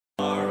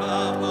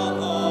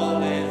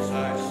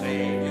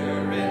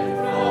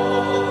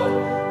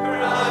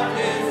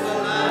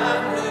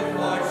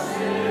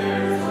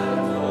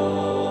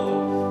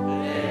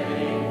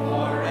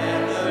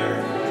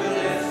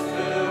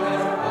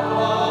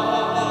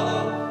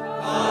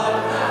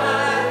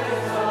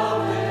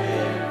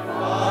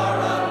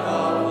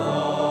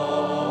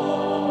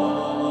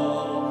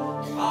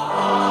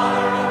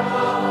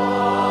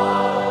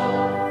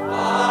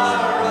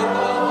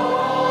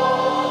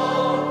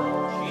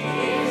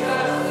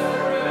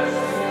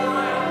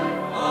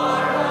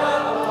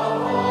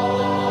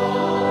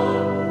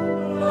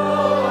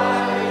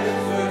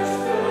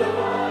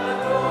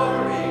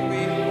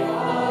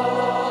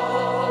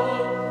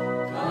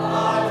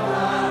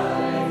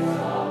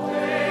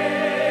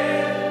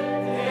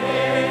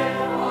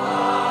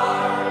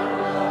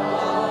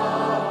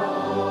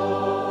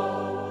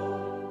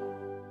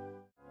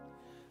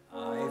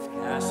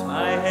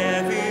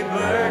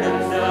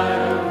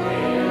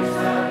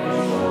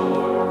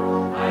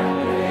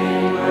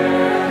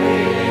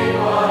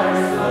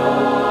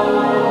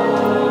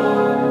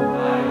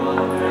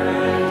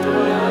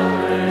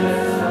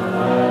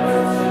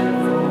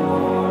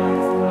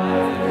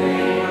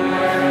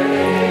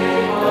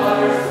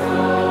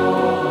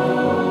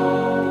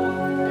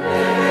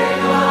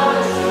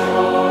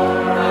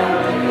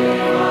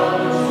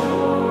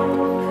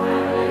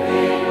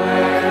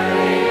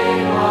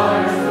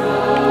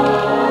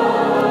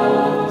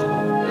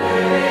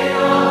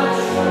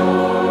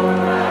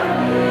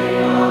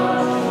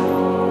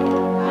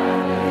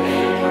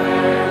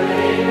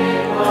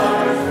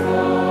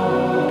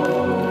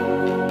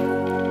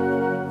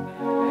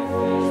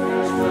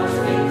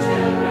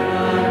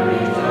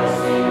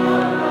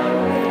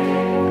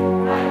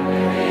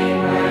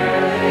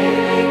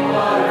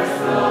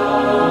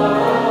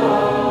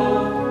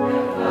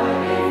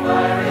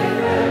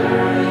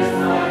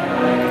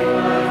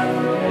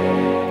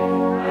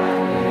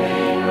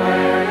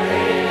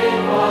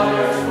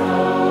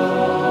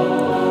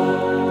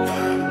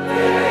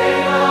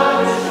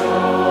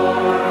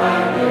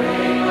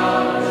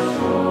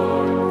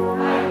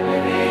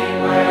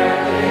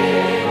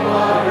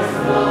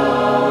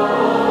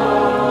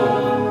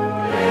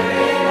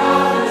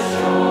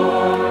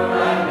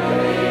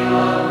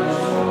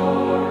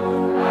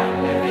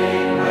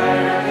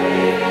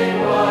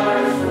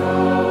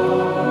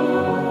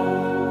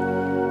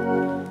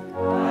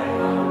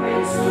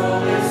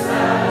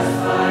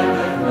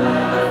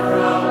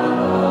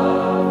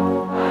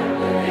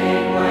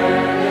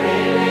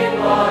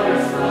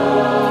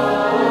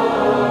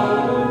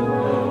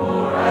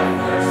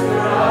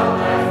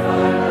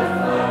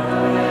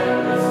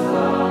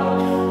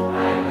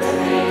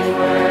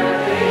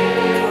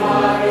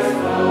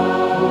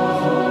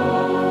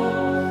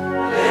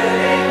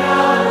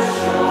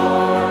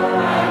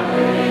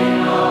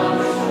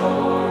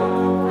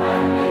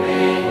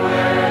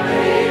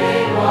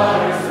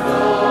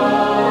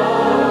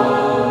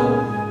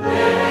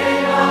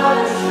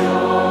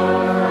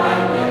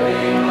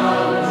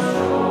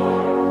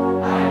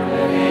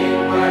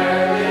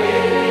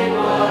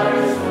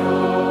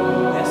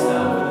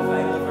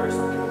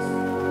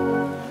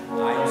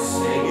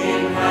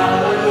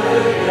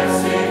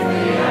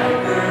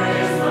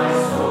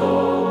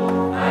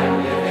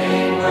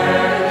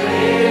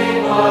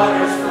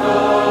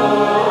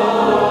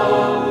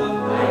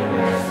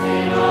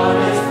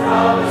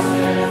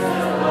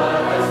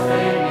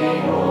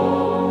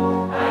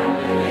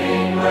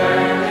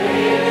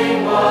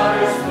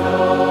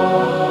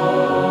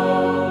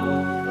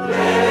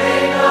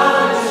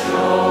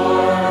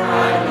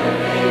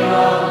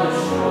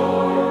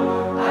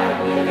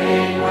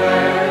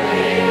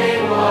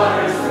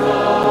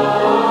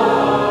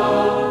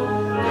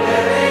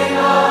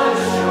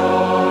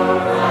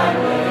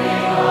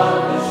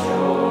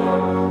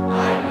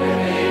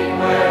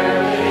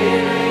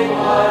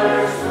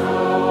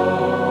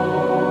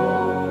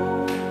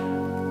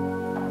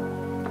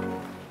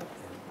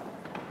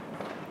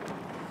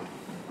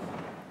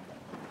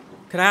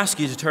Could I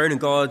ask you to turn in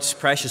God's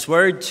precious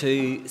word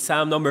to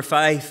Psalm number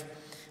 5,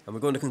 and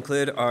we're going to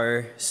conclude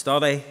our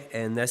study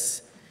in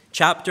this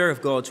chapter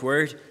of God's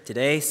word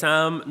today,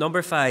 Psalm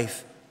number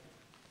 5.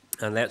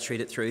 And let's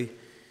read it through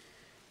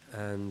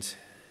and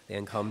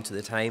then come to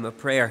the time of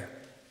prayer.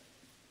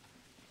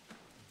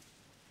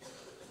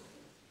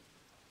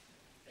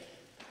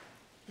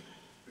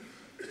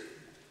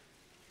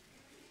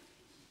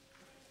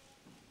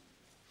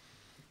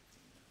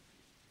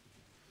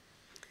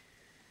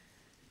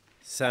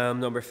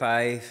 Psalm number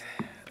 5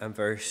 and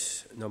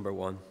verse number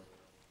 1.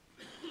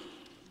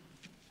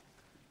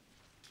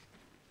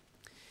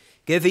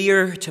 Give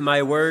ear to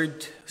my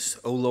words,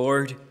 O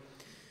Lord.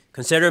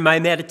 Consider my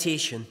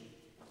meditation.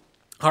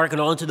 Hearken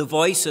unto the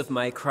voice of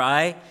my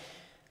cry,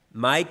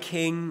 my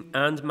King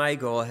and my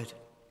God.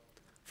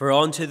 For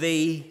unto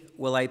thee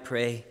will I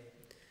pray.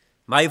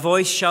 My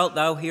voice shalt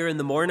thou hear in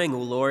the morning, O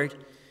Lord.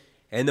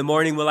 In the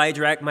morning will I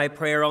direct my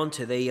prayer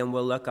unto thee, and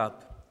will look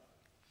up.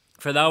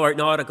 For thou art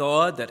not a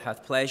God that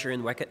hath pleasure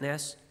in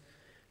wickedness,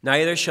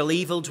 neither shall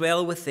evil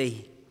dwell with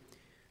thee.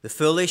 The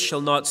foolish shall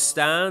not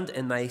stand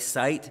in thy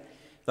sight.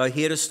 Thou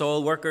hatest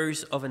all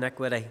workers of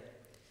iniquity.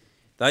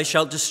 Thou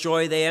shalt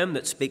destroy them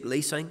that speak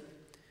leasing.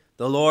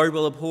 The Lord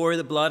will abhor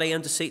the bloody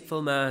and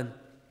deceitful man.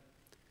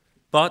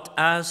 But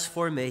as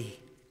for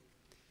me,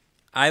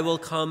 I will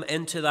come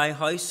into thy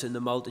house in the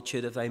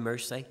multitude of thy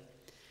mercy,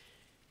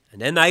 and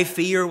in thy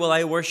fear will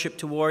I worship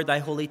toward thy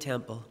holy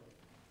temple.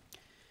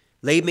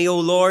 Lead me, O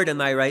Lord, in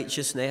thy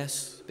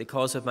righteousness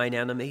because of mine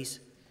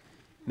enemies.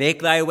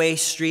 Make thy way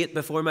straight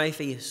before my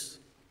face.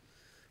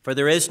 For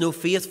there is no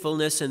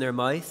faithfulness in their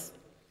mouth.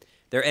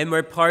 Their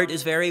inward part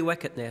is very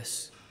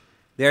wickedness.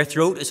 Their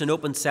throat is an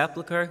open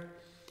sepulchre.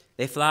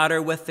 They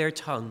flatter with their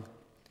tongue.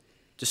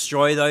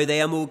 Destroy thou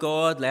them, O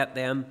God. Let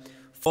them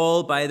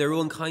fall by their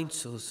own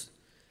counsels.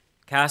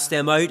 Cast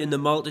them out in the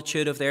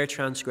multitude of their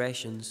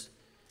transgressions,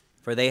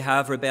 for they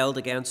have rebelled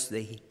against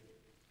thee.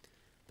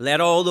 Let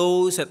all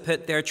those that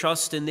put their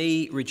trust in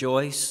thee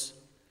rejoice.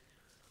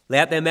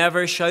 Let them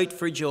ever shout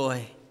for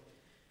joy,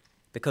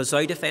 because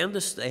thou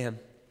defendest them.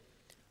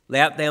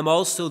 Let them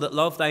also that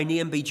love thy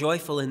name be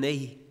joyful in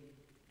thee.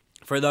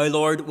 For thou,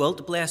 Lord,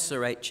 wilt bless the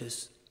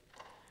righteous.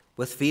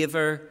 With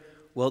favour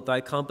wilt thou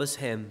compass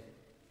him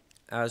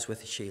as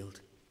with a shield.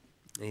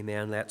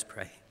 Amen. Let's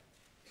pray.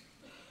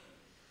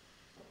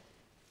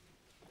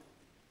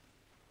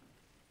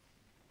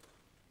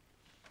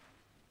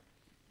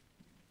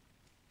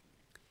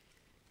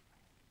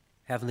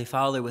 Heavenly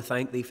Father, we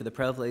thank thee for the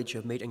privilege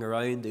of meeting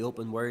around the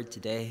open word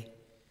today.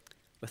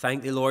 We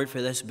thank thee, Lord,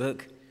 for this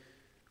book.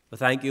 We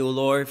thank you, O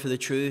Lord, for the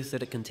truth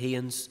that it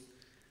contains.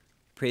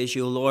 Praise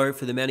you, O Lord,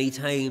 for the many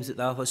times that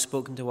thou hast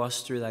spoken to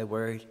us through thy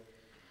word.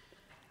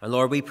 And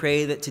Lord, we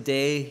pray that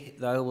today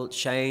thou wilt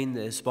shine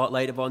the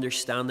spotlight of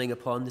understanding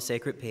upon the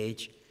sacred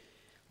page.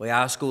 We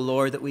ask, O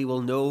Lord, that we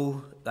will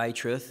know thy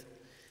truth.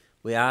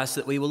 We ask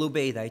that we will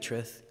obey thy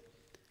truth.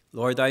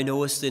 Lord, thou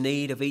knowest the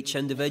need of each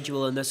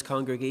individual in this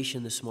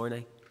congregation this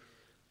morning.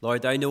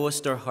 Lord, thou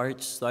knowest our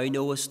hearts. Thou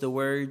knowest the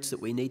words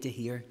that we need to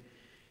hear.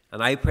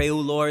 And I pray, O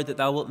Lord, that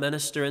thou wilt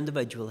minister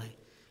individually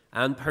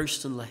and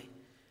personally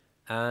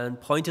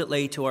and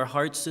pointedly to our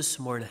hearts this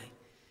morning.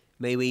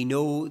 May we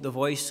know the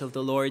voice of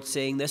the Lord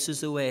saying, this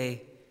is the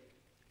way,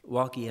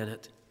 walk ye in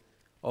it.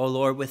 O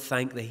Lord, we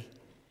thank thee.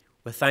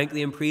 We thank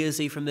thee and praise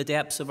thee from the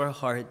depths of our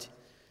heart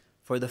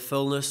for the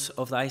fullness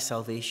of thy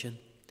salvation.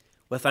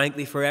 We thank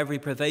thee for every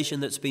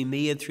provision that's been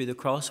made through the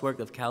crosswork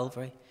of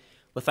Calvary.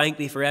 We thank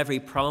thee for every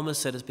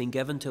promise that has been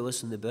given to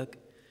us in the book.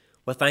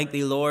 We thank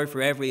thee, Lord,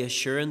 for every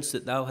assurance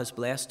that thou hast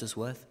blessed us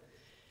with.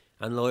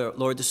 And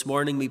Lord, this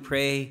morning we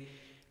pray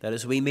that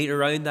as we meet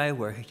around thy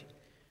word,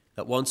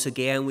 that once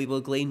again we will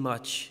glean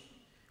much.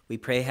 We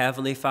pray,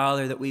 Heavenly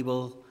Father, that we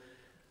will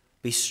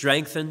be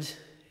strengthened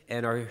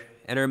in our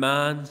inner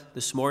man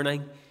this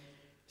morning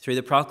through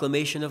the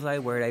proclamation of thy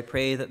word. I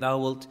pray that thou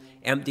wilt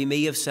empty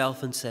me of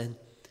self and sin.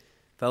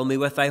 Fill me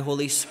with thy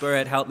Holy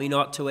Spirit. Help me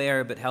not to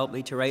err, but help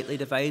me to rightly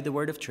divide the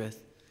word of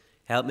truth.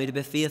 Help me to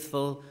be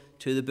faithful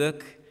to the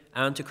book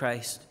and to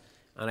Christ.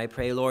 And I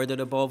pray, Lord, that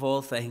above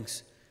all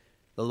things,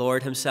 the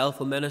Lord himself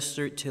will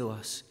minister to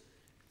us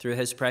through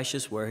his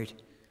precious word.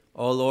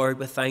 Oh, Lord,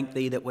 we thank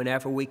thee that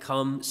whenever we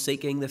come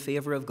seeking the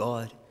favour of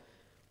God,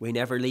 we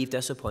never leave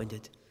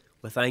disappointed.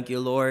 We thank you,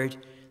 Lord,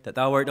 that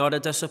thou art not a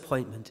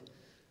disappointment,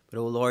 but,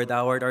 O Lord,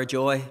 thou art our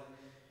joy,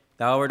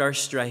 thou art our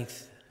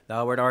strength,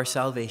 thou art our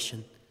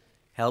salvation.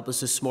 Help us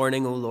this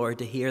morning, O Lord,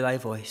 to hear thy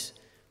voice,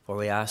 for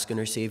we ask in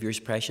our Saviour's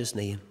precious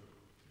name.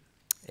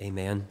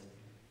 Amen.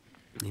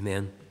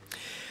 Amen.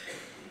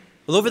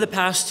 Well, over the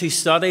past two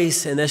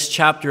studies in this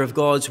chapter of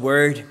God's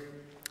Word,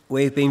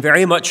 we've been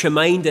very much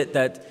reminded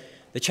that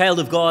the child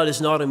of God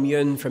is not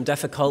immune from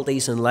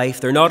difficulties in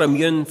life. They're not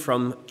immune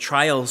from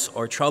trials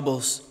or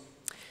troubles.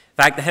 In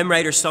fact, the hymn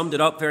writer summed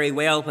it up very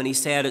well when he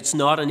said, it's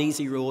not an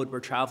easy road we're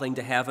traveling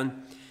to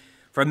heaven,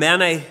 for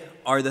many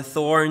are the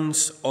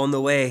thorns on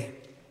the way.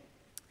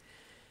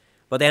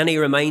 But then he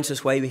reminds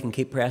us why we can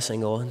keep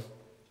pressing on.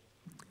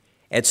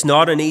 It's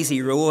not an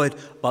easy road,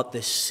 but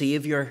the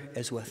Savior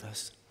is with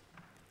us.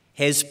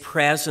 His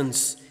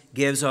presence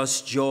gives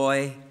us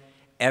joy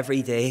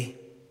every day.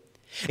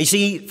 You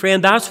see,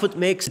 friend, that's what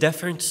makes a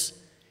difference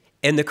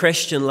in the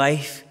Christian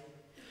life.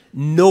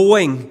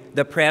 Knowing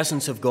the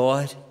presence of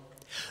God,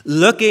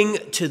 looking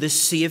to the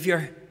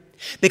Savior.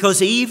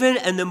 Because even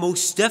in the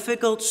most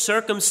difficult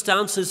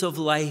circumstances of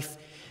life,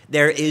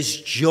 there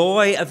is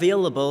joy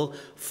available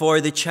for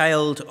the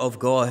child of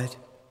God.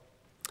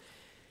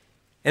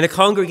 In a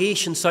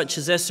congregation such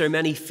as this, there are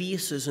many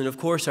faces, and of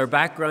course our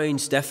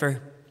backgrounds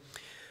differ.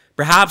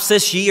 Perhaps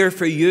this year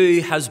for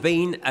you has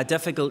been a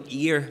difficult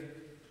year.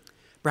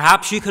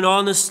 Perhaps you can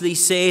honestly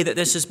say that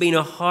this has been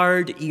a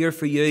hard year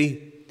for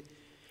you.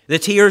 The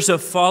tears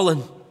have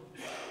fallen.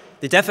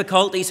 The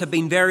difficulties have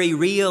been very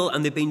real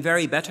and they've been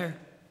very bitter.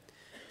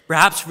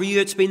 Perhaps for you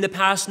it's been the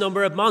past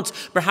number of months.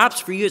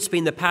 Perhaps for you it's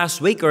been the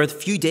past week or a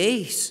few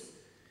days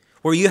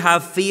where you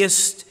have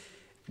faced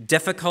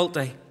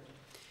difficulty.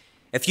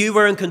 If you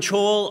were in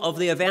control of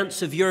the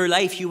events of your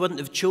life, you wouldn't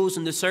have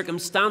chosen the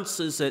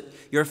circumstances that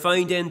you're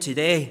found in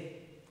today.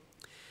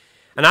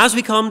 And as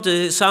we come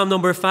to Psalm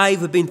number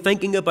 5, we've been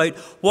thinking about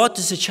what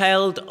does a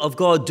child of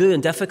God do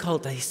in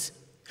difficulties?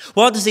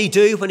 What does he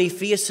do when he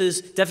faces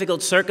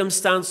difficult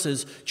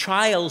circumstances,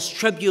 trials,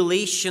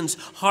 tribulations,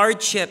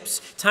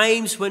 hardships,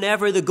 times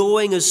whenever the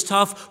going is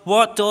tough?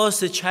 What does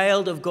the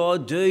child of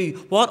God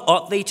do? What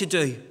ought they to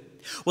do?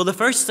 Well, the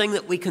first thing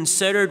that we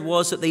considered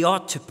was that they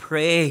ought to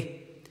pray.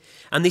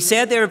 And they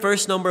said there in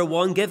verse number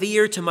 1, "Give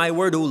ear to my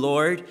word, O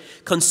Lord.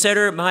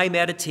 Consider my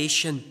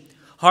meditation.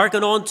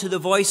 Hearken unto the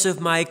voice of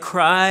my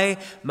cry,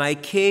 my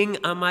King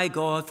and my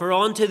God. For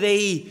unto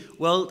thee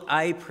will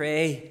I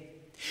pray."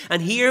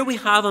 And here we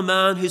have a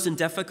man who's in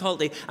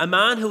difficulty, a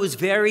man who is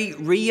very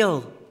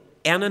real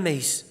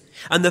enemies.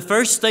 And the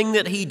first thing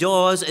that he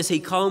does is he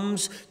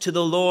comes to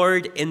the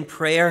Lord in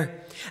prayer.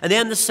 And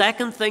then the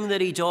second thing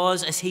that he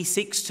does is he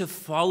seeks to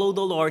follow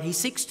the Lord. He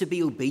seeks to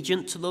be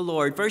obedient to the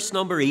Lord. Verse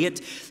number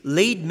 8,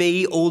 "Lead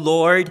me, O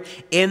Lord,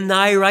 in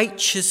thy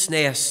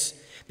righteousness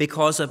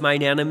because of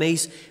mine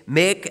enemies.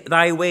 Make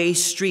thy way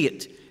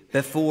straight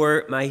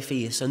before my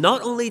face." And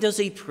not only does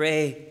he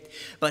pray,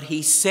 but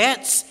he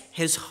sets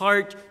his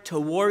heart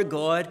toward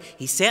God.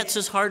 He sets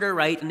his heart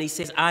aright and he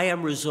says, "I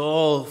am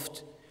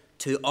resolved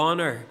to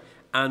honor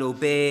and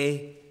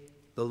obey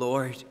the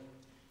Lord."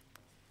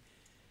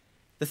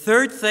 The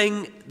third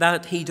thing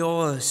that he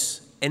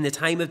does in the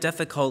time of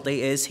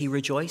difficulty is he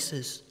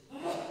rejoices.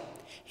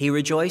 He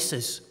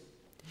rejoices.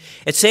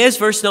 It says,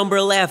 verse number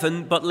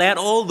 11, "But let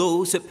all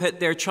those that put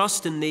their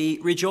trust in thee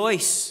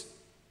rejoice.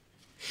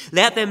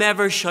 Let them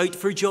ever shout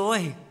for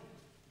joy,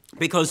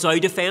 because thou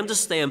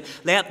defendest them.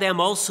 Let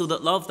them also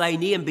that love thy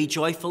name be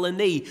joyful in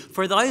thee.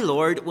 For thou,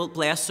 Lord, wilt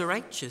bless the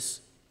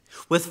righteous.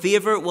 With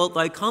favour wilt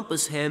thou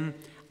compass him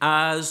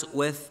as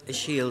with a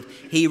shield."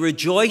 He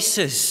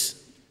rejoices.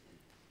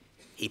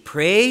 He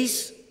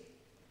prays,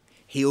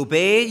 he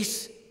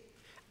obeys,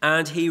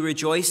 and he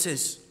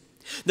rejoices.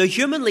 Now,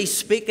 humanly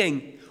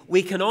speaking,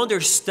 we can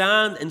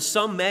understand in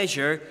some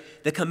measure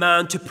the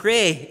command to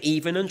pray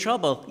even in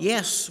trouble.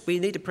 Yes, we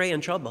need to pray in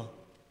trouble.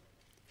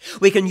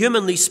 We can,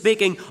 humanly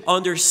speaking,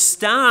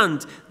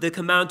 understand the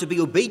command to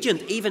be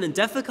obedient even in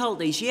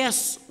difficulties.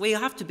 Yes, we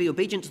have to be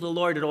obedient to the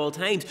Lord at all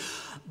times.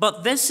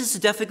 But this is a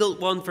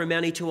difficult one for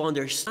many to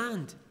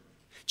understand.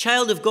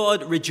 Child of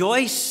God,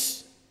 rejoice.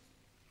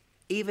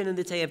 Even in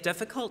the day of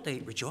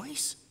difficulty,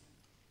 rejoice.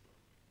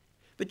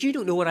 But you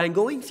don't know what I'm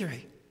going through.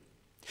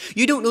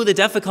 You don't know the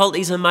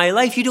difficulties in my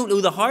life. You don't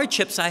know the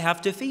hardships I have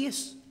to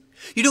face.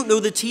 You don't know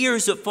the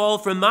tears that fall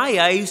from my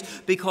eyes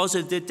because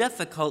of the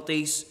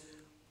difficulties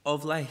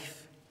of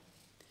life.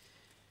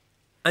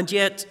 And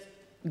yet,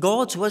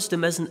 God's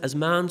wisdom isn't as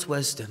man's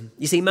wisdom.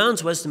 You see,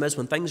 man's wisdom is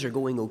when things are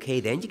going okay,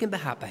 then you can be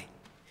happy.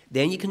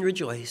 Then you can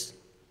rejoice.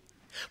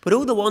 But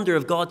oh, the wonder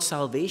of God's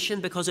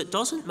salvation, because it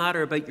doesn't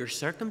matter about your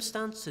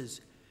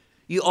circumstances.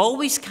 You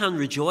always can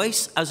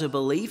rejoice as a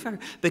believer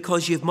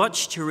because you've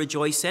much to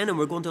rejoice in, and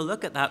we're going to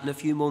look at that in a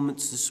few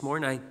moments this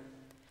morning.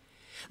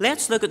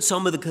 Let's look at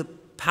some of the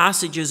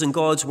passages in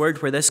God's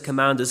Word where this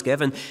command is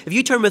given. If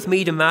you turn with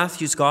me to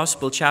Matthew's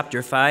Gospel,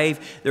 chapter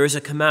 5, there is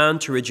a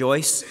command to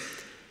rejoice.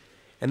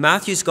 In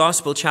Matthew's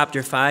Gospel,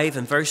 chapter 5,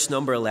 and verse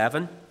number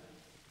 11,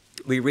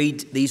 we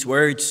read these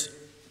words.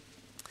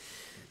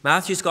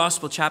 Matthew's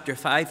Gospel, chapter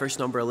 5, verse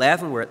number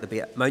 11, we're at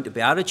the Mount of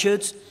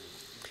Beatitudes.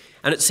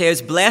 And it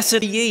says, "Blessed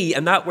are ye,"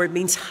 and that word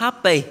means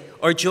happy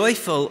or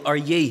joyful are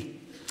ye.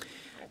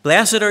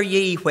 "Blessed are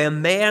ye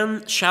when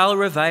men shall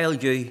revile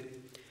you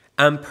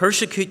and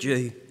persecute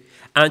you,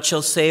 and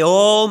shall say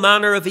all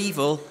manner of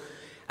evil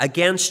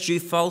against you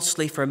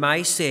falsely for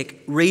my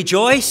sake.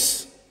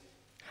 Rejoice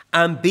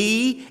and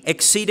be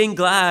exceeding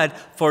glad,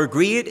 for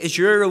great is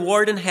your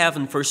reward in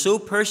heaven. For so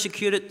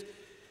persecuted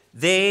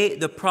they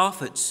the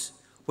prophets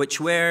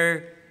which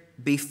were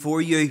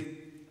before you."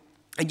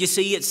 And you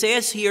see, it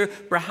says here,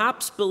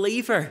 perhaps,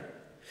 believer,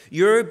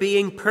 you're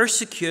being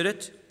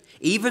persecuted,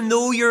 even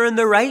though you're in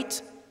the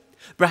right.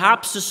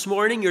 Perhaps this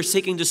morning you're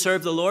seeking to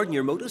serve the Lord and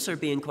your motives are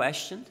being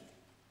questioned.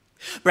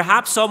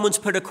 Perhaps someone's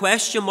put a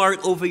question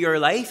mark over your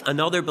life,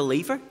 another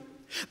believer.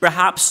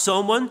 Perhaps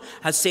someone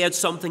has said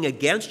something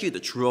against you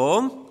that's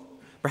wrong.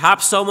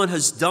 Perhaps someone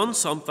has done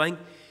something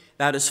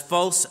that is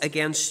false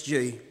against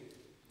you.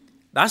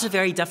 That's a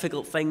very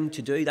difficult thing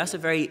to do. That's a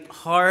very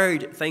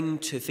hard thing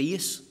to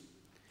face.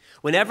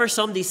 Whenever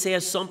somebody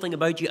says something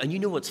about you and you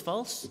know it's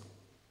false,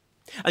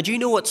 and you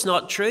know it's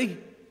not true,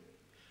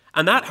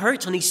 and that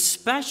hurts, and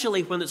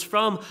especially when it's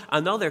from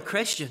another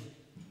Christian.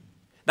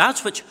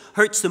 That's what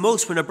hurts the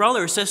most, when a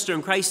brother or sister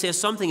in Christ says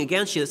something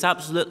against you that's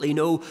absolutely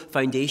no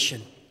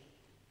foundation.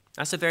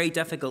 That's a very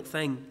difficult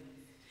thing.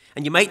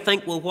 And you might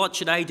think, well, what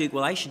should I do?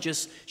 Well, I should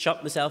just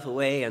shut myself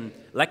away and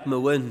lick my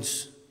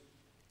wounds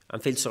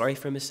and feel sorry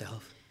for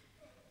myself.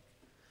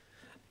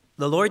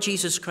 The Lord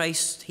Jesus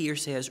Christ here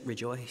says,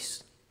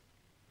 rejoice.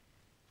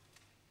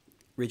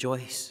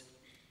 Rejoice.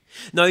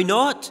 Now,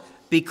 not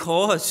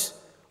because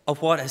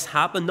of what has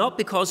happened, not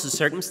because of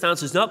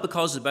circumstances, not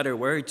because of better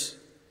words,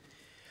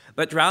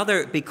 but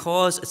rather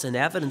because it's an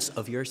evidence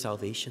of your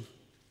salvation.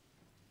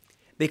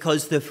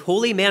 Because the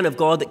holy men of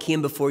God that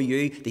came before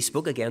you, they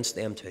spoke against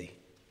them too.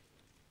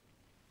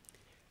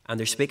 And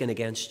they're speaking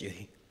against you.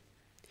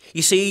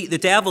 You see, the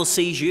devil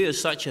sees you as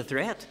such a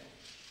threat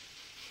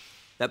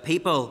that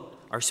people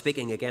are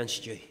speaking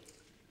against you.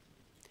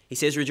 He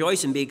says,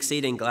 rejoice and be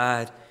exceeding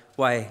glad.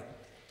 Why?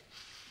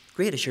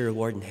 Great is your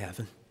reward in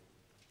heaven.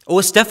 Oh,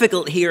 it's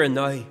difficult here and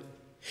now.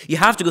 You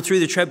have to go through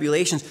the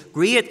tribulations.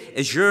 Great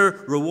is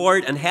your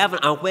reward in heaven.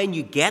 And when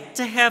you get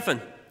to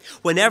heaven,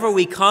 whenever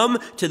we come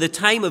to the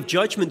time of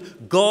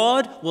judgment,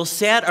 God will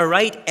set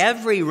aright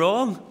every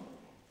wrong.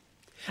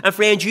 And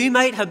friends, you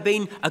might have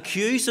been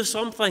accused of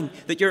something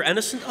that you're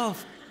innocent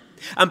of.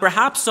 And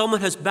perhaps someone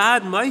has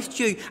bad-mouthed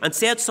you and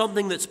said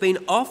something that's been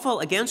awful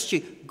against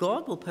you.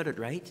 God will put it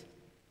right.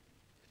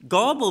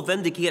 God will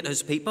vindicate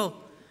his people.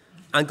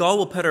 And God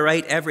will put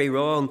right every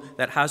wrong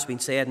that has been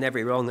said and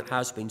every wrong that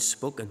has been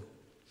spoken.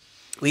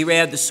 We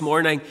read this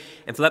morning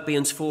in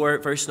Philippians 4,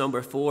 verse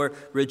number 4,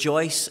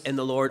 rejoice in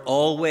the Lord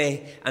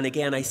always. And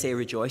again, I say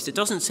rejoice. It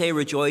doesn't say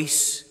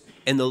rejoice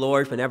in the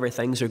Lord whenever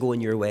things are going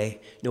your way.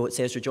 No, it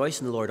says rejoice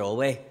in the Lord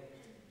always.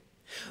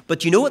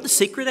 But you know what the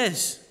secret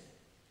is?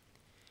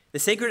 The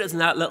secret is in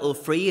that little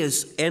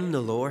phrase, in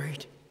the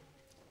Lord.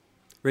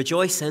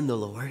 Rejoice in the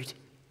Lord.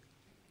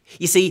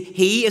 You see,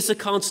 he is a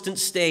constant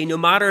stay, no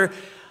matter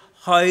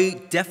how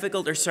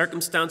difficult our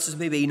circumstances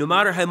may be, no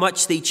matter how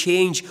much they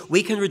change,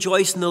 we can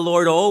rejoice in the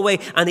Lord always.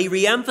 And he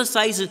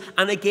re-emphasizes,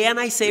 and again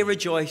I say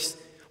rejoice.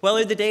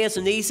 Whether the day is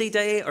an easy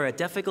day or a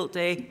difficult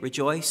day,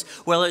 rejoice.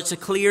 Whether it's a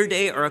clear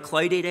day or a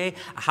cloudy day,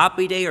 a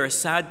happy day or a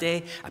sad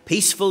day, a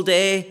peaceful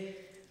day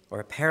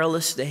or a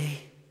perilous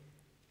day,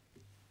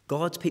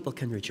 God's people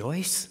can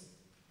rejoice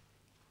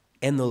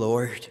in the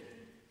Lord.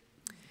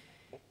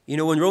 You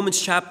know, in Romans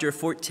chapter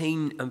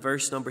 14 and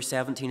verse number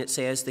 17, it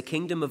says, the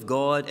kingdom of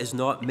God is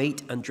not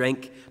meat and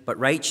drink, but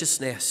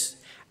righteousness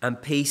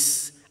and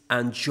peace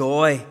and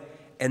joy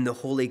in the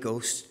Holy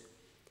Ghost.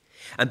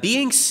 And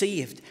being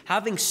saved,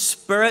 having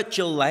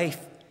spiritual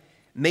life,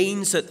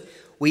 means that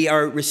we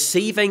are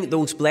receiving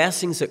those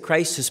blessings that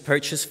Christ has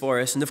purchased for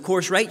us. And of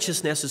course,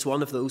 righteousness is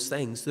one of those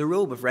things. The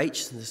robe of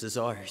righteousness is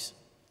ours.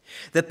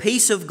 The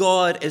peace of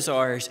God is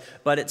ours.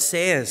 But it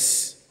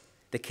says,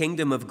 the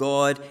kingdom of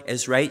God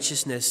is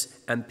righteousness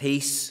and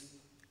peace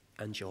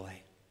and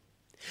joy.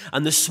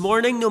 And this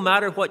morning, no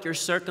matter what your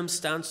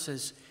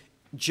circumstances,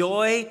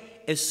 joy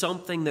is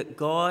something that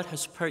God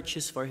has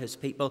purchased for his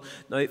people.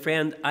 Now,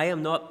 friend, I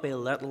am not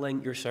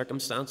belittling your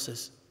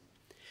circumstances.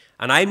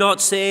 And I'm not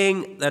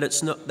saying that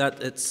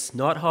it's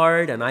not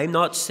hard, and I'm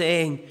not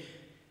saying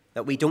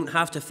that we don't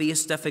have to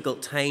face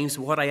difficult times.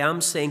 What I am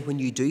saying, when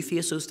you do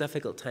face those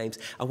difficult times,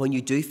 and when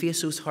you do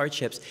face those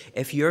hardships,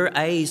 if your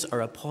eyes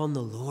are upon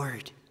the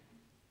Lord,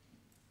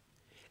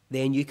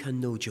 then you can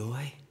know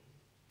joy.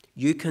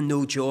 You can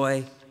know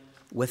joy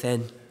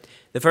within.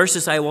 The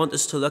verses I want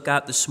us to look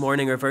at this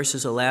morning are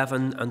verses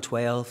 11 and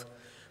 12.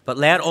 But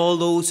let all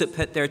those that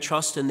put their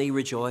trust in thee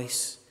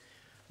rejoice.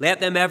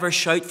 Let them ever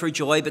shout for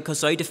joy,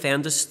 because thou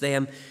defendest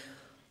them.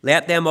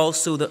 Let them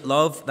also that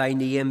love thy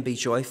name be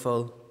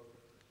joyful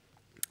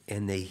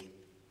in thee.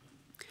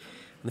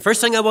 And the first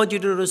thing I want you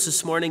to notice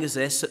this morning is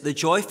this, that the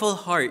joyful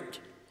heart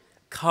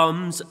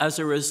comes as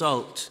a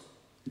result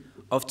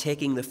of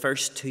taking the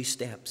first two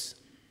steps.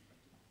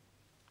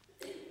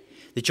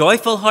 The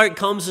joyful heart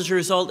comes as a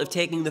result of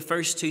taking the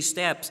first two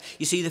steps.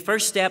 You see, the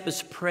first step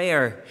is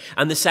prayer,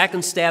 and the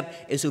second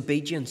step is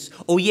obedience.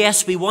 Oh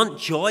yes, we want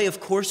joy, of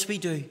course we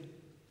do.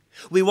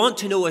 We want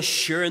to know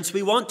assurance.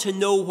 We want to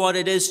know what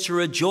it is to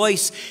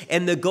rejoice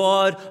in the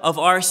God of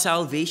our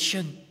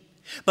salvation.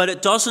 But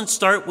it doesn't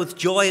start with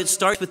joy. It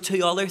starts with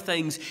two other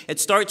things. It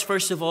starts,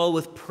 first of all,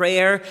 with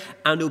prayer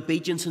and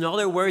obedience. In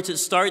other words, it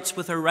starts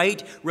with a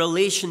right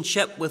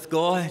relationship with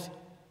God.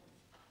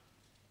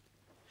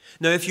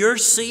 Now, if you're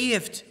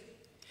saved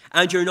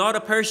and you're not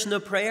a person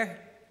of prayer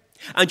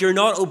and you're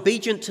not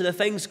obedient to the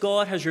things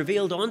God has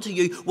revealed unto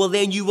you, well,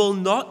 then you will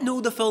not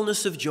know the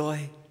fullness of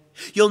joy.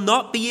 You'll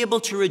not be able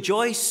to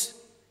rejoice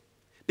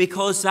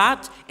Because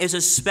that is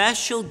a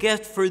special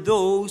gift for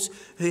those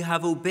who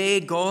have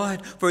obeyed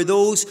God, for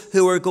those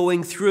who are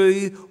going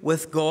through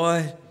with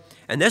God.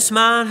 And this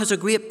man has a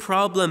great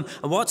problem.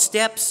 And what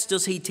steps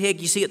does he take?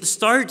 You see, at the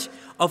start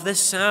of this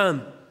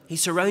psalm,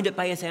 he's surrounded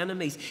by his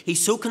enemies.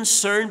 He's so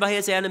concerned by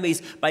his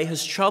enemies, by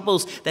his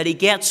troubles, that he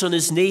gets on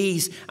his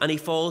knees and he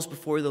falls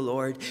before the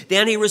Lord.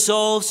 Then he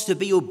resolves to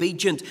be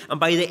obedient. And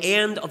by the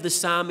end of the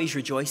psalm, he's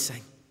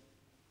rejoicing.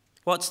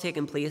 What's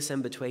taken place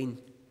in between?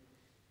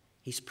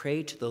 He's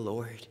prayed to the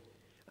Lord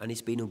and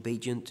he's been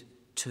obedient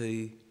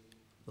to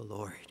the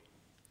Lord.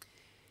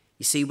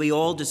 You see, we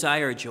all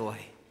desire joy.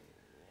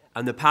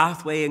 And the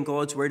pathway in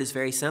God's word is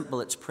very simple.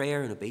 It's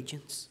prayer and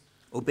obedience.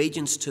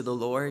 Obedience to the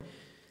Lord.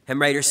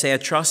 Hymn writers say,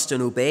 trust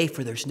and obey,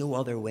 for there's no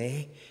other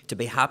way to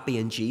be happy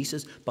in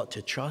Jesus but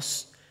to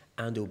trust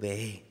and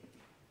obey.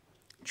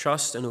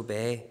 Trust and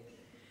obey.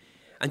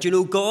 And you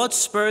know, God's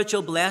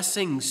spiritual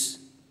blessings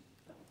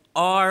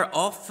are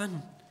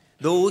often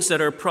those that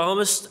are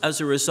promised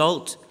as a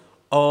result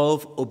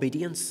of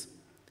obedience.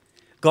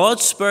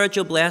 God's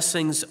spiritual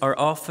blessings are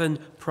often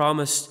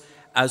promised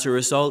as a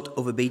result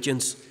of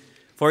obedience.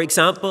 For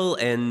example,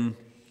 in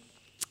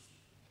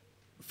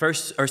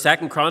 1st or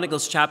 2nd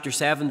Chronicles chapter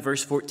 7,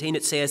 verse 14,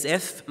 it says,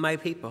 if my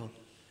people,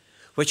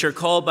 which are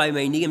called by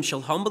my name,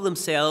 shall humble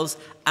themselves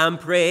and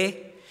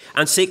pray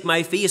and seek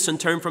my face and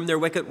turn from their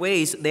wicked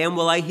ways, then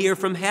will I hear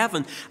from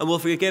heaven and will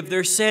forgive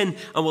their sin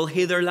and will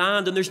heal their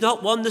land. And there's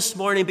not one this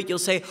morning, but you'll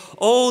say,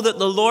 oh, that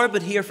the Lord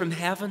would hear from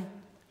heaven.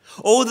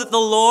 Oh, that the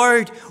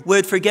Lord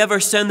would forgive our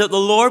sin, that the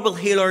Lord will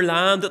heal our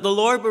land, that the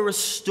Lord will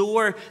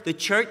restore the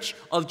church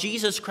of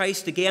Jesus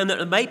Christ again, that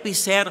it might be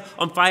set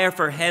on fire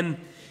for him.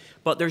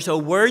 But there's a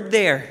word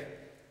there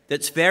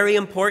that's very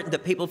important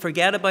that people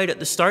forget about at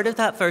the start of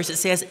that verse. It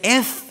says,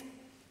 if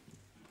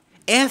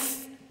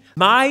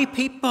my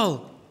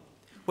people,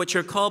 which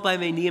are called by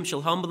my name,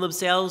 shall humble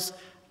themselves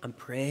and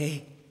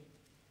pray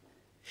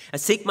and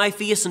seek my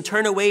face and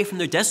turn away from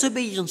their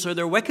disobedience or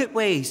their wicked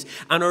ways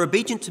and are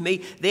obedient to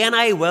me, then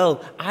I will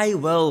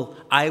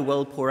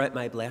pour out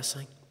my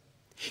blessing.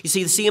 You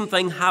see, the same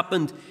thing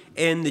happened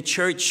in the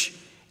church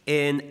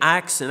in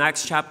Acts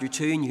chapter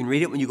 2, and you can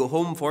read it when you go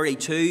home,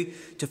 42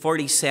 to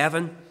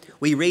 47.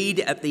 We read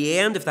at the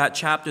end of that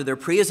chapter, they're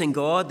praising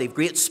God. They've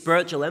great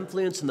spiritual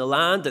influence in the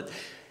land, that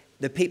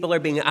the people are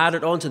being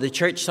added onto the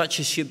church, such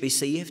as should be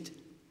saved.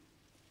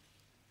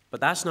 But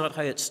that's not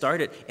how it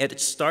started.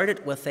 It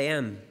started with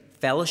them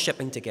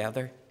fellowshipping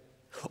together,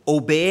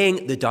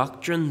 obeying the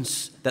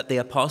doctrines that the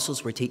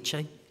apostles were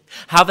teaching,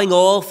 having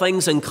all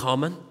things in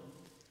common.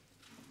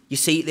 You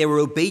see, they were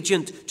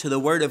obedient to the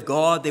word of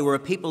God. They were a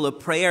people of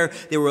prayer.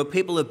 They were a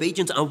people of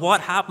obedience. And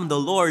what happened? The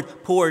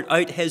Lord poured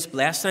out his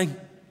blessing.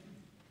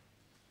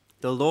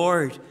 The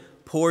Lord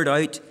poured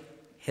out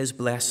his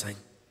blessing.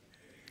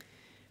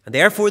 And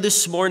therefore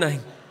this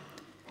morning,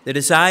 the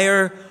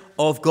desire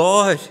of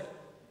God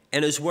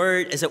in his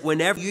word is that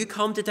whenever you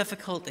come to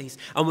difficulties,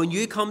 and when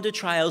you come to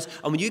trials,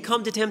 and when you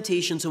come to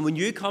temptations, and when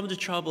you come to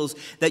troubles,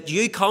 that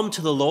you come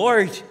to the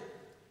Lord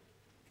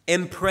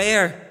in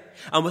prayer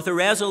and with a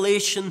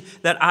resolution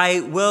that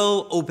I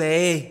will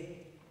obey.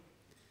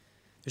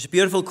 There's a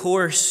beautiful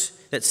chorus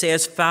that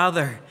says,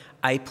 Father,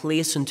 I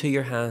place into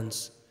your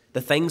hands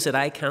the things that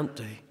I can't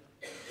do.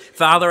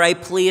 Father, I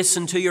place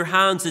into your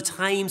hands the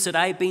times that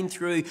I've been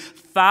through.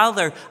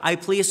 Father, I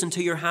place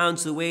into your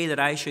hands the way that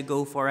I should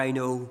go, for I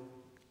know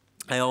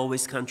I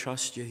always can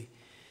trust you.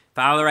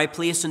 Father, I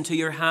place into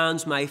your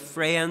hands my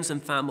friends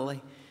and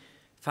family.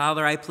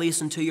 Father, I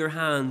place into your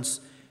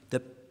hands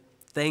the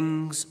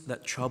things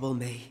that trouble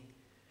me.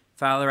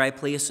 Father, I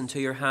place into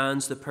your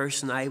hands the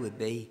person I would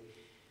be,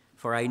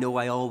 for I know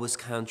I always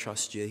can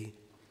trust you.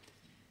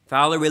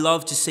 Father, we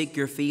love to seek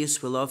your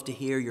face. We love to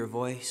hear your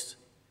voice.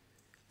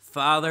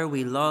 Father,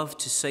 we love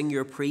to sing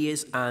your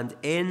praise and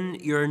in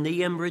your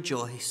name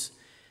rejoice.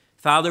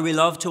 Father, we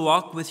love to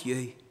walk with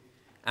you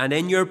and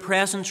in your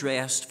presence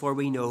rest, for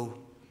we know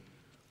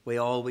we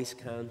always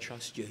can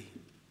trust you.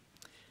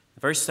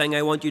 The first thing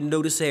I want you to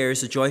notice there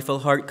is the joyful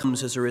heart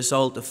comes as a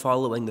result of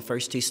following the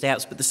first two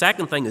steps. But the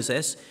second thing is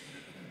this: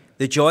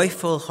 the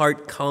joyful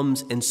heart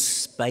comes in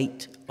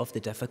spite of the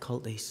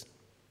difficulties.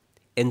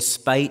 In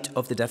spite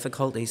of the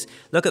difficulties.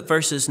 Look at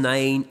verses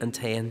 9 and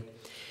 10.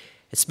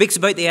 It speaks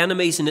about the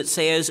enemies and it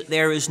says,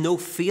 there is no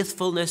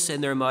faithfulness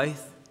in their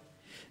mouth.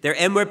 Their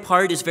inward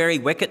part is very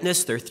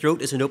wickedness. Their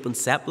throat is an open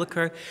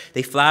sepulchre.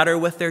 They flatter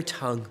with their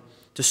tongue.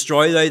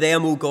 Destroy thou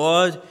them, O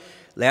God.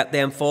 Let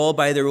them fall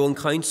by their own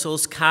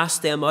counsels.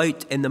 Cast them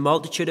out in the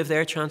multitude of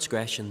their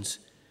transgressions,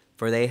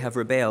 for they have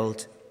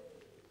rebelled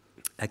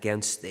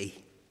against thee.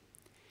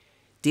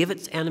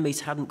 David's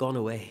enemies hadn't gone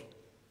away.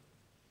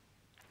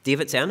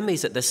 David's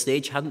enemies at this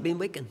stage hadn't been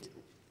weakened.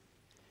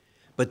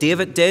 But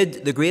David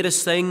did the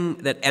greatest thing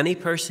that any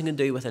person can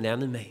do with an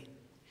enemy.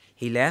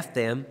 He left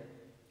them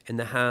in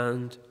the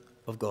hand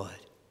of God.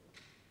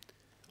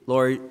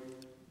 Lord,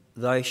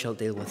 thou shalt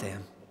deal with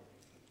them.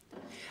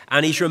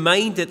 And he's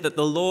reminded that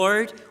the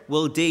Lord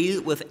will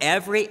deal with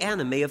every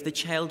enemy of the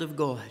child of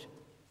God.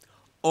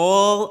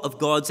 All of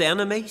God's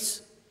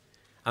enemies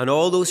And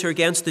all those who are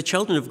against the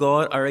children of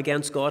God are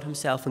against God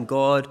himself, and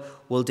God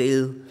will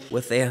deal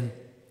with them.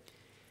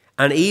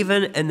 And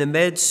even in the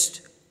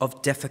midst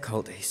of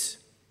difficulties,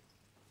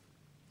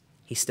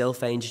 he still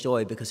finds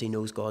joy because he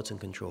knows God's in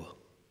control.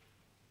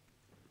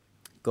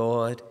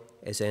 God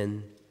is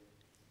in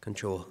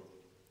control.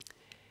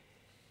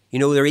 You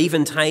know, there are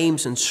even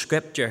times in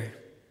Scripture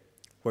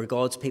where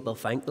God's people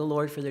thank the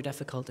Lord for their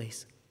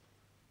difficulties.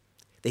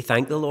 They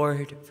thank the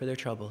Lord for their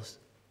troubles.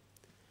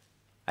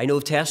 I know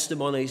of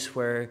testimonies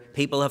where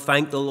people have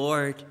thanked the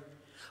Lord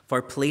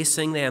for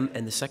placing them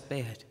in the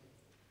sickbed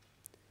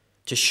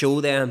to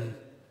show them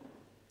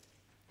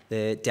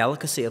the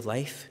delicacy of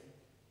life,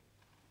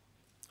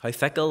 how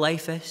fickle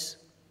life is.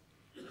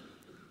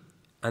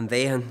 And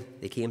then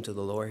they came to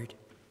the Lord.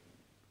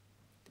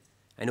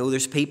 I know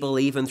there's people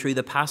even through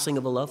the passing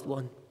of a loved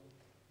one,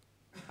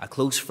 a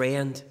close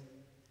friend,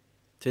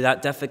 through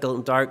that difficult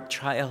and dark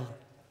trial,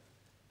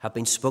 have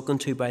been spoken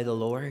to by the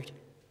Lord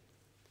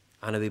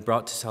and have been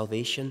brought to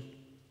salvation,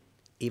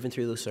 even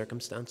through those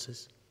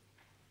circumstances.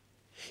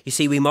 You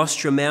see, we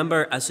must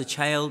remember as a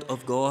child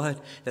of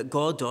God that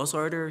God does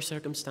order our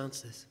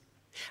circumstances.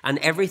 And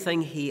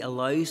everything he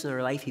allows in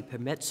our life, he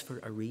permits for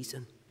a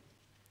reason,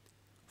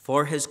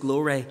 for his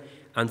glory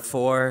and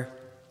for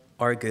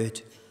our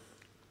good.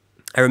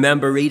 I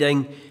remember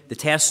reading the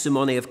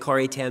testimony of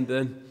Corrie ten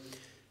Boom.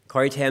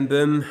 Corrie ten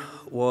Boom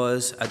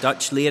was a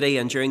Dutch lady,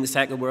 and during the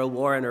Second World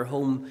War in her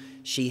home,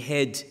 she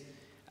hid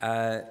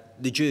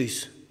the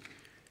Jews.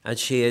 And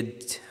she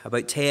had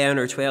about 10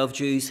 or 12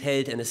 Jews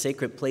hid in a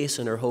secret place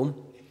in her home.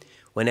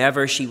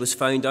 Whenever she was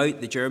found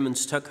out, the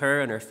Germans took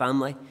her and her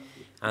family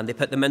and they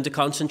put them into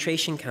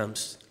concentration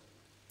camps.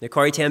 Now,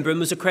 Corrie ten Boom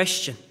was a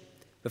Christian.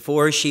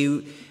 Before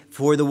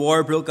the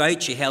war broke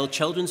out, she held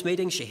children's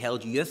meetings, she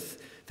held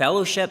youth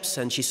fellowships,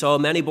 and she saw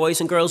many boys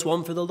and girls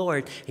won for the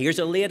Lord. Here's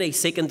a lady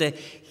seeking to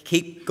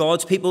keep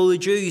God's people, the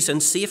Jews, in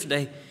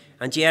safety,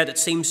 and yet it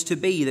seems to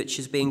be that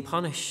she's being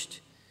punished.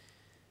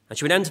 And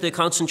she went into the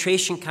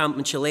concentration camp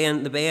and she lay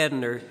in the bed,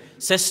 and her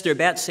sister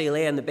Betsy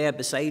lay in the bed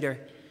beside her.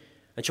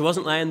 And she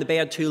wasn't lying in the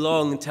bed too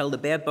long until the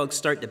bed bugs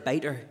started to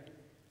bite her.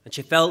 And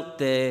she felt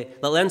the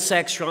little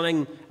insects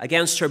running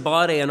against her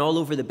body and all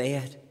over the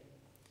bed.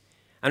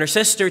 And her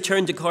sister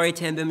turned to Corrie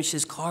ten Boom and she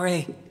says,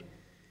 "Corrie,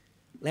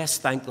 let's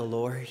thank the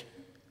Lord.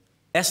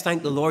 Let's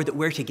thank the Lord that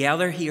we're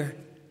together here.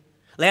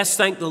 Let's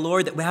thank the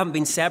Lord that we haven't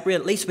been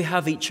separated. At least we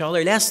have each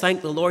other. Let's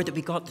thank the Lord that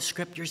we got the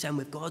Scriptures and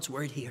with God's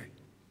Word here."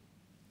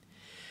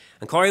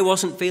 And Corrie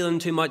wasn't feeling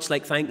too much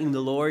like thanking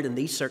the Lord in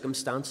these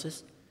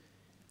circumstances.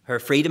 Her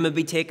freedom had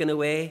been taken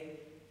away.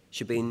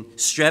 She'd been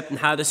stripped and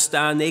had to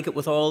stand naked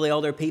with all the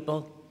other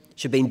people.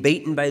 She'd been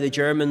beaten by the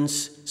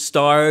Germans,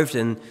 starved,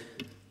 and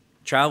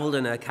travelled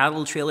in a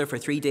cattle trailer for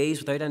 3 days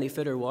without any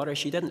food or water.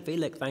 She didn't feel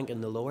like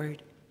thanking the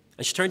Lord.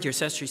 And she turned to her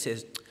sister and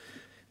says,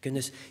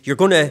 "Goodness, you're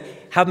going to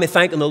have me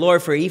thanking the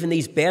Lord for even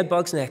these bed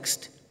bugs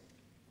next?"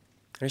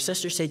 And her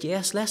sister said,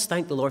 "Yes, let's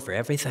thank the Lord for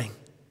everything."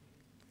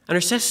 And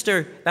her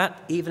sister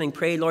that evening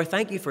prayed, "Lord,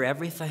 thank you for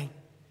everything.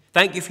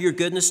 Thank you for your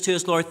goodness to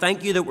us, Lord.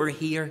 Thank you that we're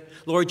here.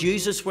 Lord,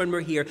 use us when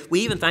we're here. We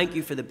even thank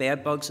you for the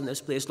bed bugs in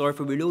this place, Lord,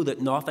 for we know that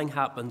nothing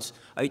happens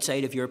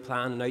outside of your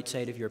plan and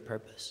outside of your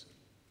purpose."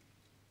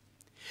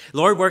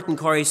 Lord worked in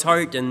Corrie's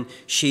heart, and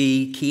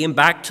she came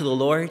back to the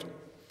Lord.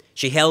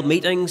 She held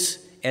meetings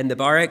in the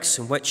barracks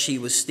in which she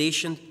was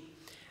stationed,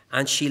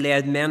 and she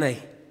led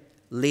many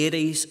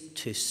ladies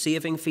to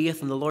saving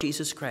faith in the Lord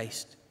Jesus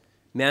Christ.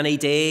 Many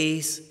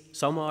days,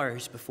 some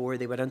hours before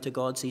they went into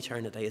God's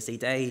eternity. As they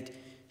died,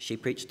 she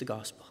preached the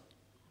gospel.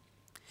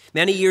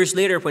 Many years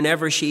later,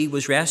 whenever she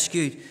was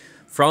rescued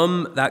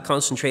from that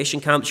concentration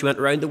camp, she went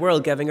around the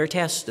world giving her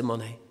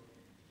testimony.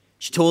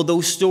 She told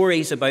those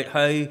stories about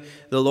how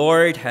the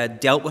Lord had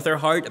dealt with her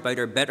heart, about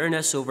her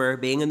bitterness over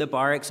being in the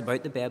barracks,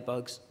 about the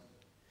bedbugs.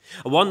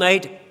 And one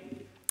night,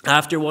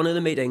 after one of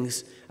the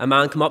meetings, a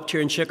man came up to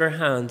her and shook her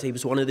hand. He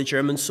was one of the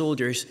German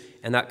soldiers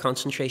in that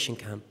concentration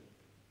camp.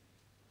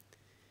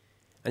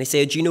 And he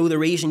said, "Do you know the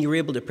reason you were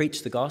able to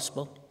preach the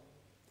gospel?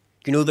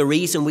 Do you know the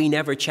reason we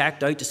never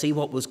checked out to see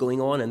what was going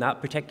on in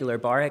that particular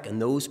barrack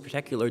and those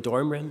particular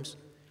dorm rooms?"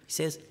 He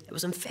says, "It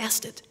was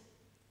infested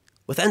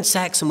with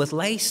insects and with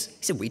lice."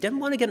 He said, "We didn't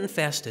want to get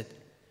infested."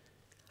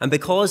 And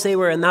because they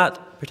were in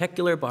that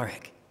particular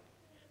barrack,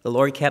 the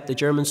Lord kept the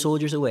German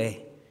soldiers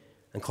away,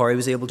 and Corrie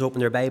was able to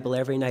open her Bible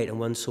every night and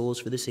win souls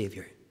for the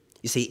Saviour.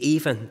 You see,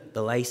 even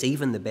the lice,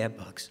 even the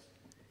bedbugs,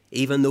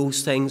 even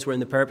those things were in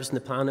the purpose and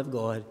the plan of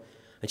God.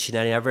 And she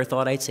never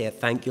thought I'd say it,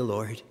 "Thank you,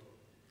 Lord.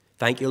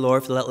 Thank you,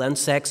 Lord, for the little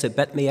insects that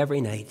bit me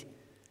every night,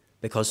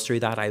 because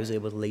through that I was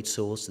able to lead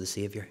souls to the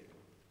Saviour."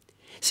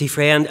 See,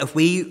 friend, if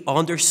we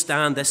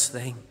understand this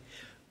thing,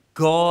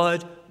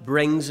 God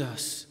brings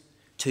us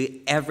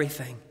to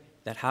everything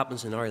that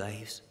happens in our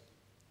lives.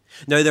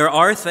 Now, there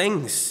are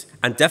things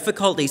and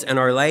difficulties in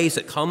our lives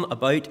that come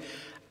about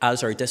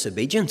as our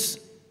disobedience,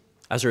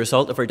 as a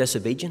result of our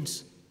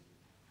disobedience.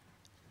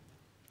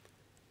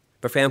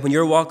 But friend, when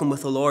you're walking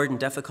with the Lord and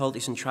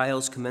difficulties and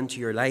trials come into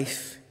your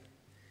life,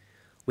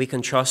 we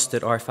can trust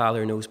that our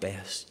Father knows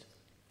best.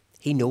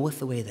 He knoweth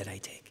the way that I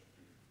take.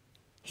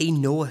 He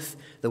knoweth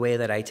the way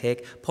that I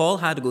take. Paul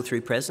had to go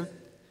through prison.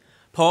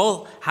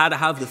 Paul had to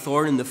have the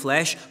thorn in the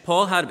flesh.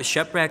 Paul had to be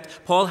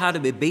shipwrecked. Paul had to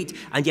be beat.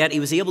 And yet he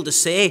was able to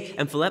say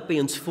in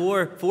Philippians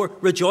 4:4,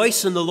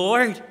 rejoice in the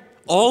Lord.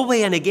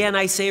 Always and again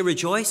I say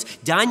rejoice.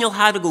 Daniel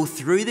had to go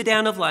through the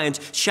den of lions.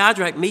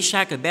 Shadrach,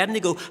 Meshach,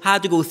 Abednego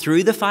had to go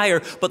through the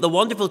fire. But the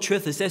wonderful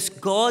truth is this: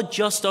 God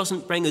just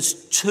doesn't bring us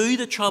to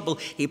the trouble.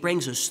 He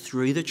brings us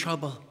through the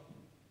trouble.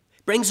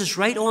 Brings us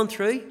right on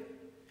through.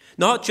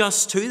 Not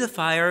just to the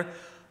fire,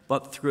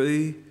 but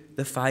through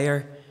the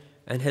fire.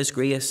 And his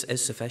grace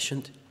is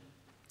sufficient.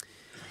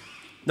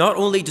 Not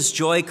only does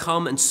joy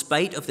come in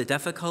spite of the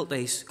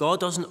difficulties, God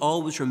doesn't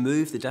always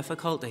remove the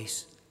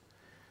difficulties.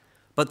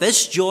 But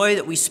this joy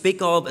that we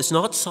speak of is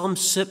not some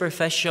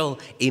superficial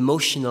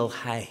emotional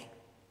high.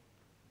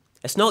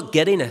 It's not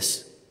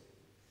giddiness.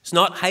 It's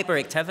not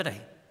hyperactivity.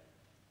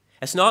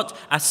 It's not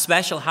a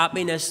special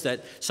happiness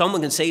that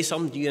someone can say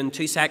something to you and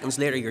 2 seconds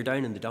later you're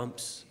down in the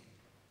dumps.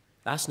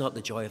 That's not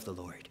the joy of the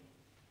Lord.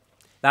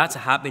 That's a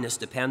happiness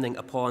depending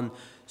upon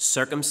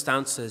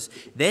circumstances.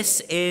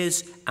 This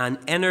is an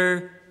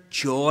inner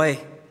joy,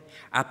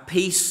 a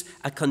peace,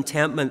 a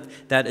contentment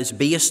that is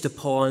based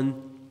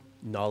upon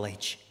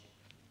knowledge.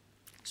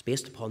 It's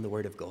based upon the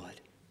Word of God.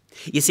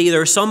 You see,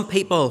 there are some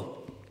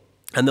people,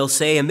 and they'll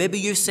say, and maybe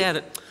you said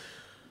it,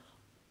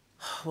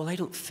 well, I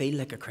don't feel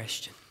like a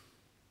Christian.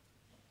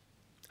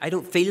 I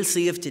don't feel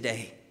saved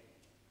today.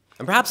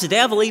 And perhaps the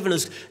devil even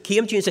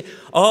came to you and said,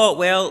 oh,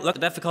 well, look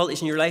at the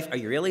difficulties in your life. Are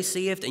you really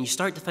saved? And you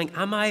start to think,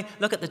 am I?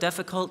 Look at the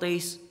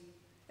difficulties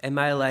in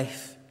my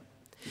life.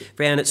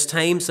 Friend, it's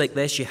times like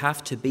this you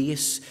have to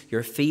base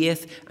your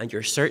faith and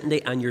your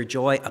certainty and your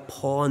joy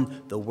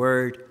upon the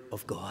Word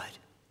of God.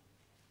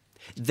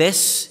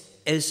 This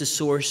is the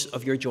source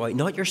of your joy,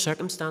 not your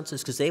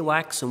circumstances, because they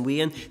wax and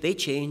wane, they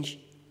change.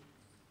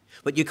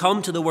 But you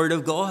come to the Word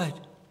of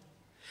God.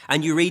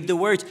 And you read the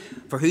words,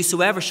 for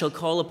whosoever shall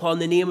call upon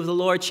the name of the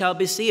Lord shall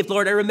be saved.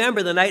 Lord, I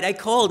remember the night I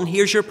called, and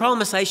here's your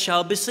promise, I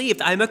shall be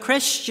saved. I'm a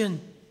Christian.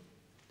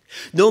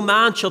 No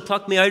man shall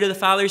pluck me out of the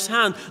Father's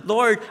hand.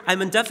 Lord,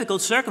 I'm in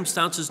difficult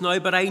circumstances now,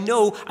 but I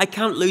know I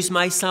can't lose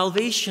my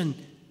salvation.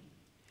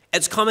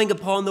 It's coming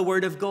upon the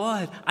Word of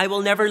God. I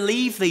will never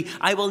leave thee.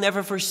 I will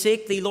never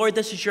forsake thee. Lord,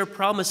 this is your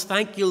promise.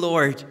 Thank you,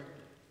 Lord.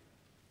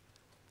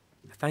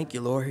 Thank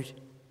you, Lord.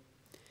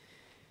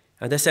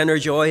 And this inner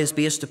joy is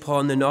based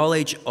upon the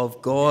knowledge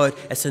of God.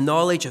 It's the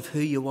knowledge of who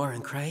you are in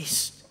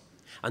Christ.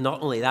 And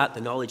not only that, the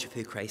knowledge of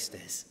who Christ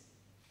is.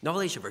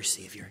 Knowledge of our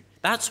Savior.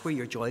 That's where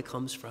your joy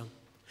comes from.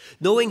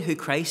 Knowing who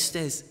Christ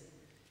is.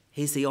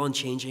 He's the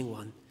unchanging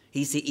one.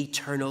 He's the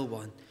eternal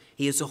one.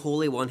 He is the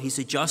holy one. He's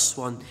the just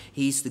one.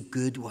 He's the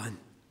good one.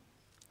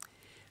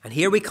 And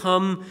here we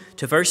come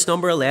to verse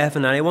number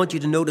 11, and I want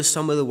you to notice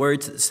some of the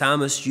words that the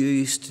psalmist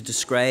used to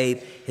describe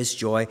his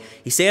joy.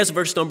 He says,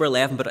 verse number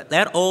 11, but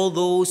let all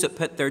those that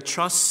put their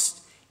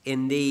trust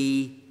in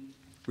thee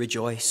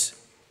rejoice.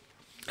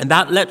 And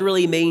that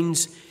literally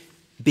means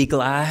be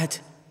glad.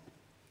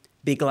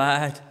 Be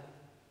glad.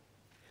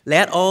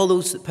 Let all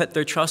those that put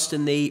their trust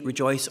in thee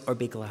rejoice or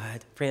be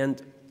glad.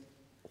 Friend,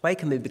 why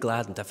can we be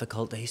glad in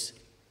difficulties?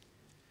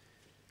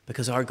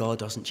 Because our God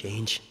doesn't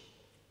change.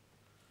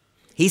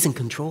 He's in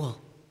control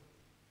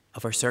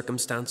of our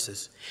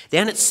circumstances.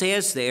 Then it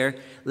says there,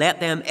 let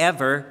them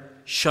ever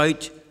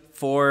shout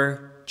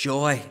for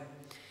joy.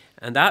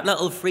 And that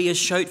little phrase,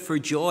 shout for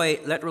joy,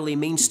 literally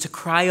means to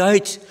cry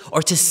out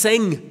or to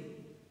sing.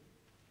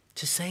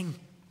 To sing.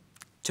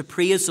 To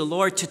praise the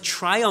Lord, to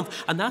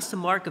triumph. And that's the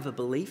mark of a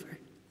believer.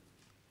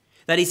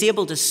 That he's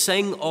able to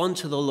sing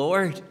unto the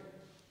Lord.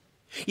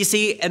 You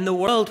see, in the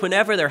world,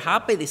 whenever they're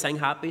happy, they sing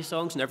happy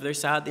songs. Whenever they're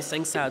sad, they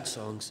sing sad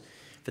songs.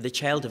 For the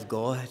child of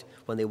God,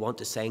 when they want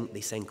to sing,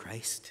 they sing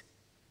Christ.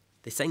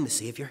 They sing the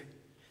Savior.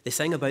 They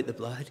sing about the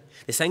blood.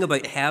 They sing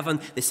about heaven.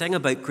 They sing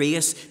about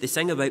grace. They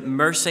sing about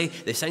mercy.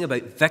 They sing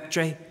about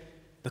victory.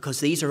 Because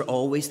these are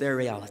always their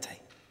reality.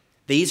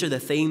 These are the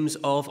themes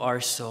of our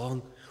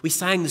song. We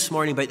sang this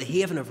morning about the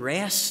haven of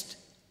rest.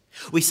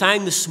 We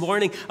sang this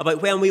morning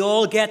about when we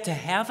all get to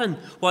heaven,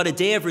 what a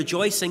day of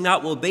rejoicing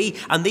that will be.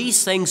 And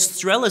these things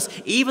thrill us,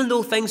 even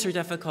though things are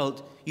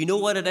difficult. You know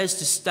what it is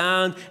to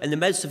stand in the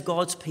midst of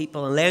God's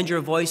people and lend your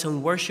voice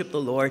and worship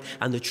the Lord.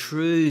 And the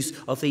truths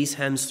of these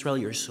hymns thrill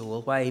your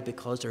soul. Why?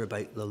 Because they're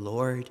about the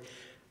Lord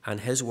and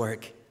His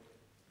work.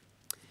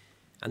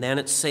 And then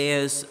it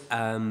says,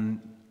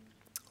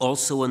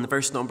 also in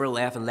verse number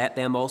 11, let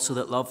them also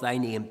that love thy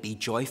name be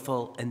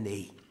joyful in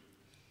thee.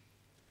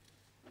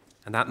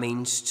 And that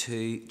means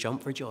to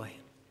jump for joy.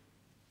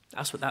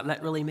 That's what that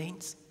literally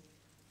means.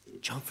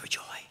 Jump for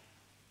joy.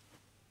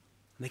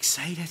 I'm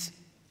excited.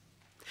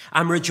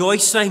 I'm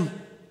rejoicing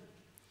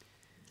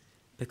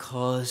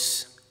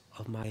because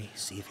of my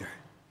Savior.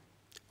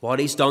 What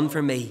He's done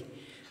for me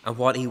and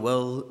what He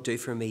will do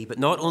for me. But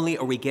not only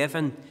are we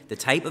given the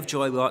type of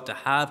joy we ought to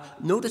have,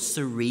 notice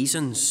the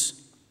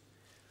reasons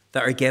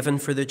that are given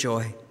for the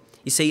joy.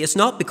 You see, it's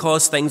not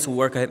because things will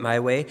work out my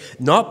way,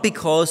 not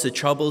because the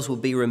troubles will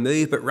be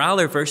removed, but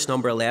rather verse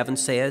number 11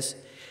 says,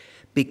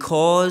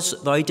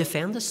 because thou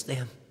defendest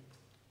them.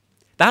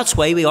 That's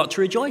why we ought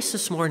to rejoice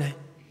this morning.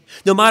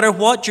 No matter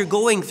what you're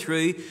going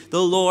through,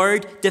 the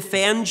Lord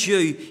defends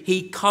you.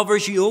 He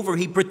covers you over.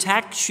 He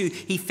protects you.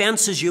 He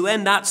fences you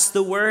in. That's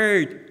the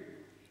word.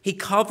 He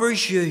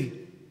covers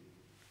you.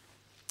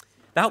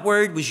 That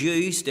word was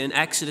used in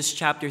Exodus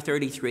chapter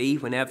 33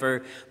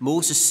 whenever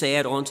Moses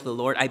said unto the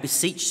Lord, I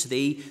beseech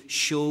thee,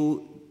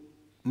 show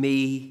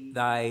me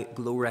thy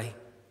glory.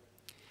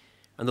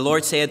 And the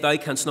Lord said, thou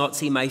canst not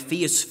see my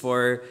face,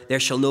 for there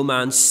shall no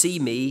man see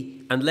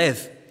me and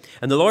live.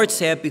 And the Lord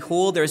said,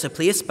 behold, there is a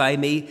place by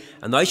me,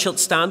 and thou shalt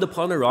stand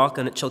upon a rock,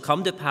 and it shall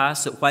come to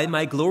pass that while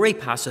my glory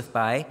passeth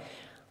by,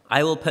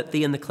 I will put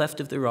thee in the cleft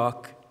of the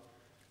rock,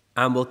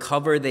 and will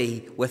cover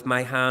thee with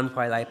my hand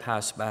while I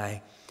pass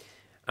by.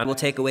 And will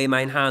take away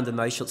mine hand, and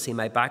thou shalt see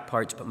my back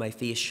parts, but my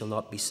face shall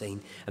not be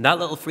seen. And that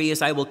little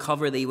phrase, I will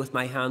cover thee with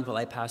my hand while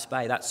I pass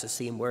by, that's the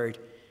same word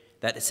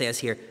that it says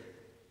here.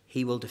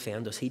 He will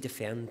defend us. He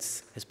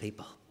defends his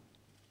people.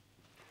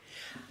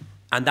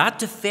 And that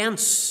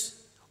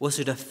defense was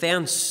a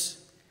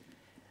defense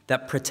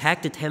that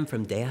protected him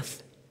from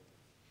death.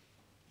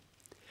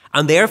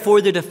 And therefore,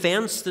 the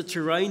defense that's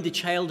around the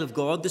child of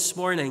God this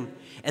morning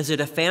is a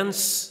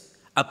defense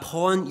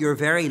upon your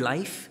very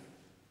life.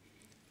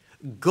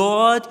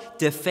 God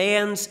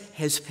defends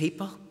his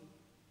people.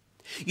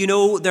 You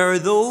know, there are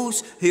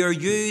those who are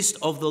used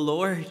of the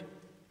Lord,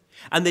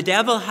 and the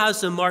devil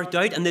has them marked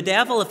out, and the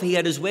devil, if he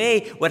had his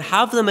way, would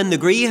have them in the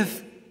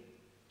grave.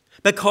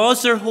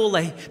 Because they're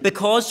holy,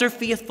 because they're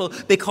faithful,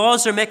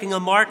 because they're making a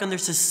mark on their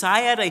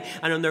society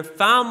and on their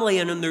family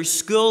and on their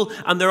school,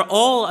 and they're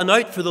all and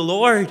out for the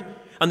Lord.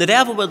 And the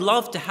devil would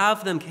love to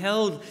have them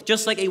killed,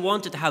 just like he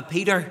wanted to have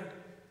Peter.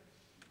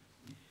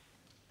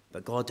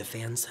 But God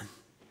defends them.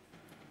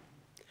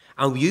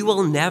 And you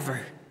will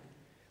never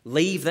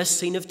leave this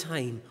scene of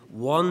time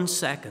 1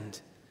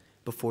 second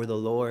before the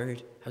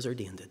Lord has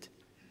ordained it.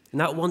 Isn't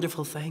that a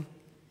wonderful thing?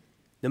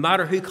 No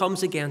matter who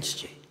comes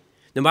against you,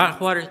 no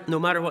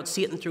matter what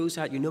Satan throws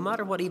at you, no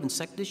matter what even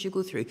sickness you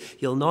go through,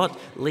 you'll not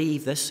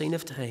leave this scene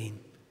of time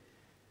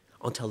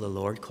until the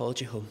Lord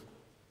calls you home.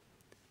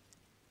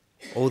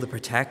 Oh, the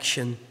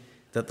protection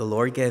that the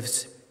Lord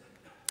gives.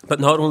 But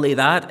not only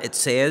that, it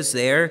says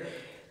there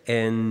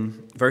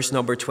in verse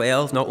number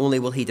 12, not only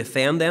will he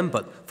defend them,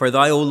 but for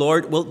thou, O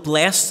Lord, wilt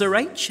bless the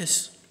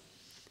righteous.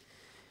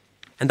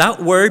 And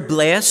that word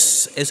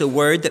bless is a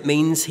word that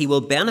means he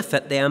will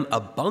benefit them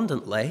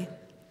abundantly,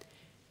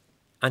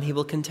 and he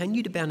will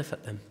continue to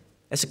benefit them.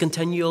 It's a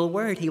continual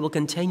word. He will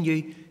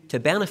continue to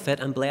benefit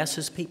and bless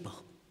his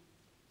people.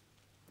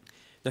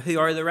 Now, who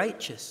are the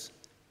righteous?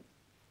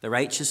 The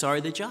righteous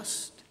are the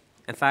just.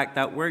 In fact,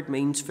 that word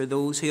means for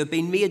those who have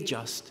been made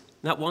just.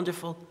 Isn't that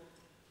wonderful?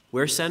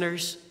 We're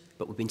sinners,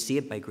 but we've been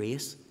saved by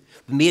grace.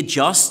 We're made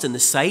just in the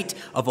sight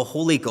of a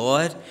holy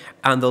God,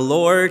 and the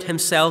Lord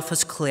himself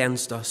has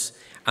cleansed us,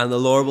 and the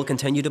Lord will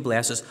continue to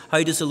bless us.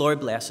 How does the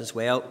Lord bless us?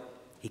 Well,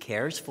 he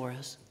cares for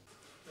us.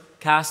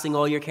 Casting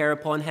all your care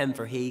upon him,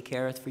 for he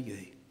careth for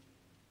you.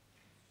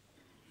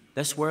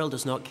 This world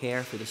does not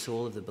care for the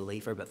soul of the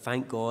believer, but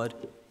thank God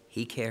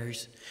he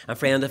cares. And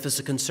friend, if it's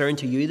a concern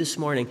to you this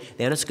morning,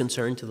 then it's a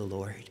concern to the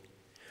Lord.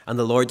 And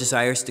the Lord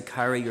desires to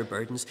carry your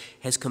burdens.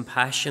 His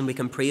compassion, we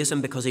can praise him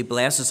because he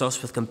blesses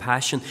us with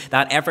compassion.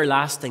 That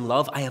everlasting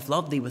love, I have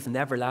loved thee with an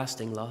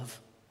everlasting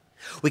love.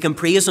 We can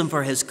praise him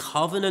for his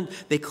covenant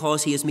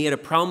because he has made a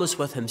promise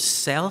with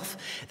himself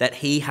that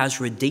he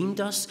has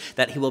redeemed us,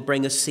 that he will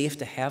bring us safe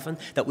to heaven,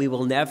 that we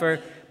will never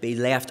be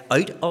left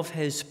out of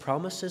his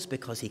promises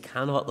because he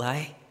cannot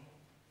lie.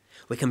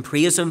 We can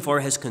praise him for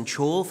his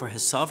control, for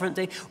his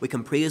sovereignty. We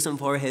can praise him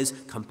for his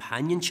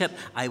companionship.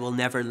 I will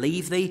never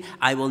leave thee.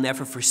 I will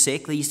never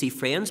forsake thee. You see,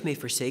 friends may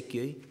forsake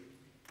you.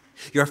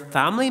 Your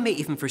family may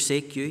even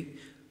forsake you.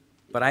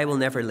 But I will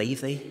never leave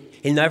thee.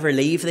 He'll never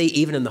leave thee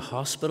even in the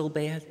hospital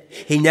bed.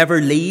 He'll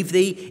never leave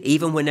thee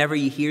even whenever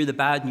you hear the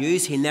bad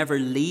news. He'll never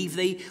leave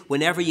thee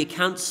whenever you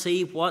can't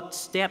see what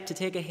step to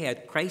take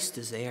ahead. Christ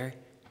is there.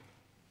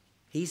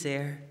 He's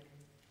there,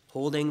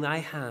 holding thy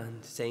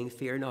hand, saying,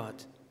 fear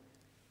not,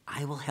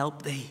 I will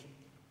help thee.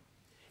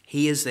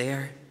 He is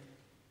there.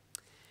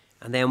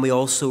 And then we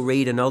also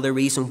read another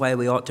reason why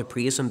we ought to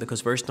praise him,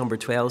 because verse number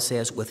 12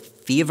 says, with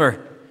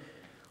favour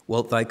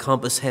wilt thou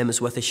compass him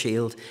as with a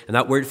shield. And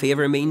that word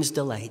favour means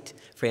delight.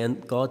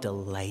 Friend, God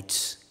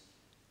delights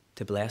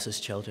to bless his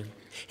children.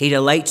 He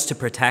delights to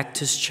protect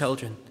his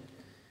children.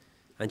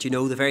 And you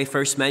know, the very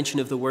first mention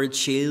of the word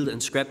shield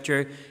in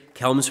Scripture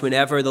comes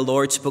whenever the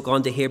Lord spoke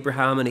unto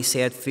Abraham, and he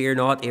said, fear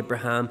not,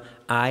 Abraham,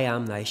 I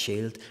am thy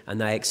shield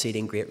and thy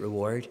exceeding great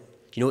reward. Do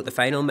you know what the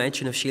final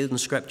mention of shield in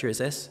Scripture is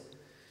this?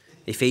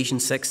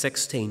 Ephesians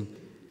 6:16.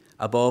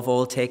 Above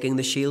all, taking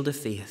the shield of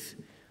faith,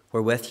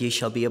 wherewith ye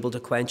shall be able to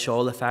quench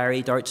all the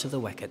fiery darts of the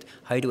wicked.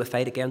 How do we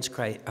fight against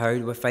Christ? How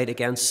do we fight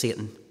against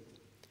Satan?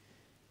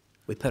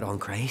 We put on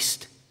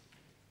Christ.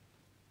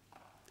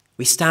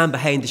 We stand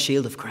behind the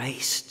shield of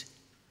Christ.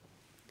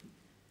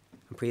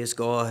 And praise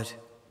God,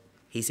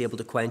 he's able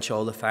to quench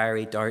all the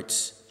fiery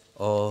darts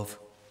of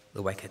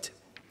the wicked.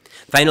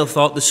 Final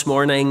thought this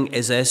morning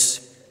is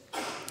this.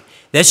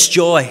 This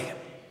joy,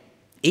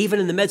 even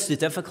in the midst of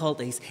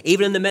difficulties,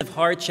 even in the midst of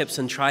hardships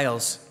and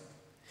trials,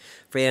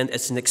 friend,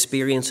 it's an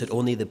experience that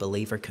only the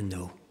believer can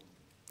know.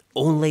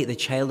 Only the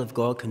child of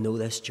God can know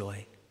this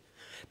joy.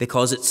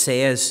 Because it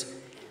says,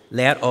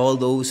 let all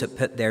those that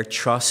put their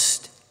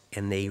trust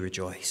in thee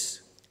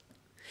rejoice.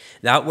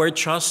 That word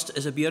trust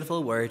is a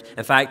beautiful word.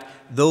 In fact,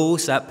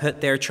 those that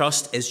put their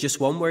trust is just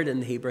one word in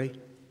the Hebrew.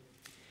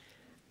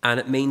 And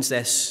it means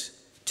this,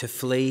 to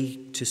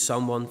flee to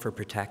someone for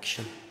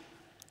protection,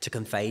 to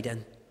confide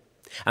in.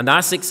 And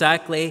that's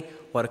exactly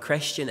what a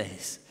Christian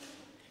is.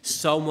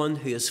 Someone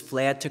who has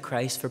fled to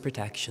Christ for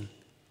protection.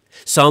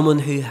 Someone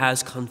who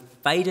has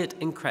confided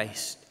in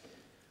Christ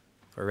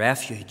for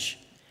refuge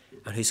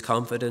and whose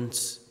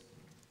confidence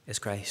is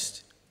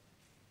Christ.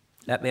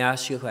 Let me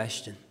ask you a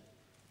question.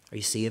 Are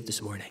you saved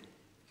this morning?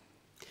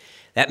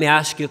 Let me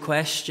ask you a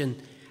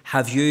question.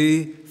 Have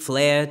you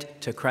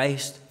fled to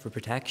Christ for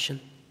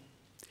protection?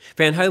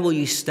 Friend, how will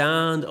you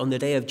stand on the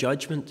day of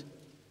judgment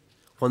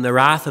when the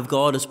wrath of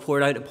God is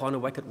poured out upon a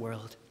wicked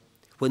world?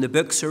 When the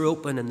books are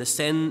open and the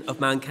sin of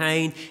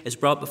mankind is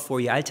brought before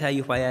you, I'll tell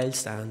you why I'll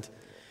stand.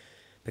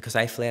 Because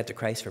I fled to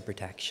Christ for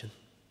protection.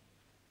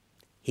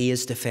 He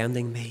is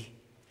defending me.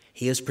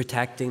 He is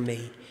protecting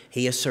me.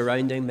 He is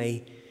surrounding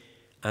me.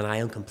 And I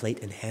am complete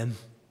in Him.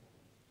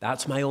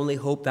 That's my only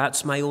hope.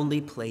 That's my only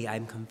plea.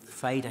 I'm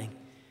confiding.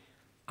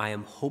 I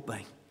am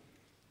hoping.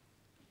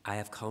 I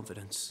have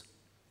confidence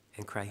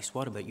in Christ.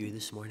 What about you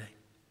this morning?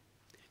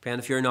 Friend,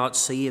 if you're not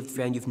saved,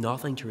 friend, you've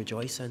nothing to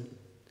rejoice in.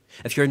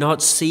 If you're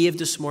not saved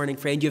this morning,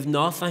 friend, you've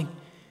nothing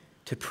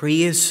to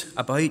praise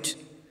about.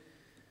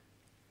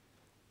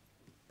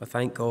 But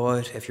thank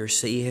God, if you're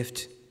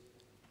saved,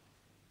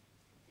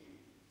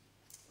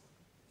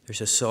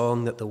 there's a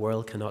song that the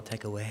world cannot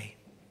take away.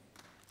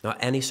 Not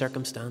any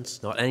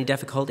circumstance, not any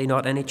difficulty,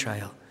 not any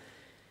trial.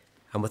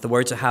 And with the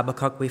words of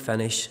Habakkuk we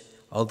finish,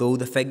 although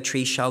the fig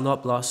tree shall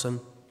not blossom,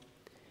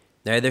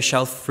 neither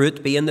shall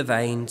fruit be in the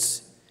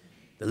vines,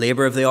 the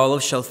labour of the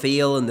olive shall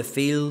fail, and the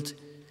field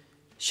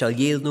shall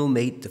yield no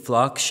meat, the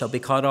flocks shall be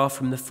cut off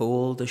from the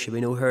fold, there shall be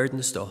no herd in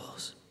the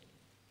stalls.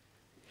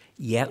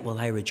 Yet will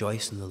I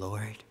rejoice in the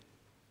Lord.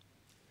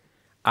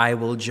 I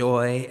will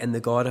joy in the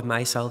God of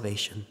my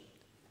salvation.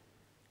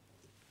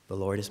 The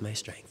Lord is my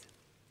strength.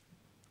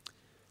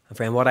 And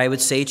friend, what I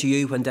would say to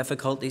you when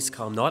difficulties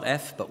come, not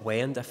if, but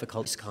when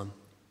difficulties come,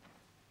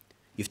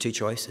 you have two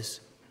choices.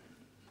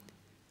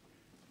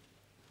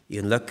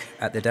 You can look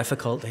at the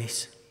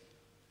difficulties,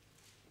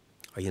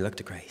 or you look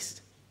to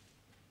Christ.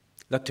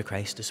 Look to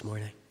Christ this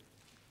morning.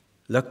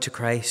 Look to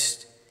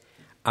Christ.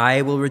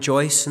 I will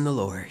rejoice in the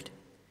Lord.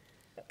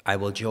 I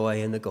will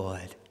joy in the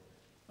God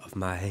of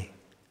my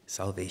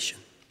salvation.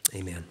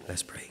 Amen.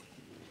 Let's pray.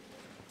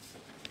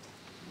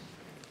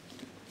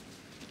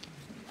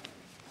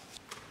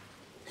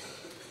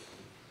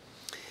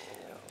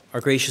 Our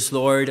gracious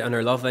Lord and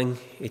our loving,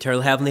 eternal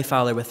Heavenly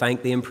Father, we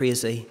thank Thee and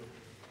praise Thee.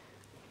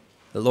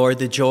 The Lord,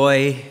 the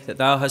joy that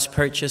Thou hast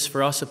purchased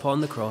for us upon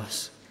the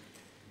cross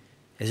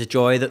is a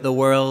joy that the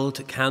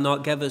world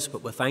cannot give us,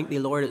 but we thank Thee,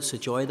 Lord, it's a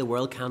joy the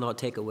world cannot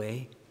take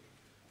away.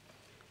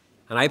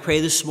 And I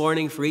pray this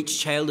morning for each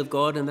child of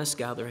God in this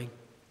gathering.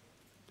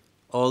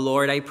 Oh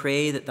Lord, I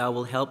pray that Thou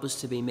will help us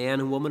to be men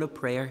and women of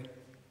prayer,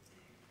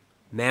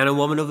 men and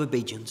women of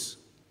obedience,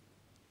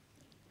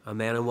 and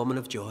men and women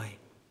of joy.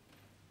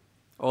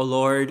 Oh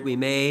Lord, we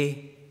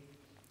may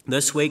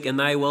this week in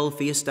Thy will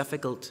face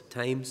difficult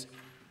times,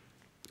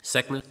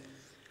 sickness,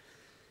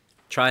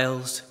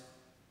 trials,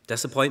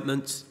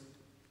 disappointments,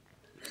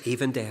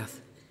 even death.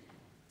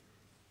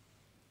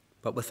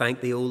 But we thank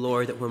Thee, O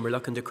Lord, that when we're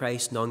looking to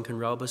Christ, none can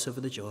rob us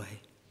of the joy.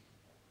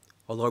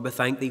 Oh Lord, we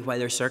thank Thee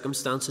while our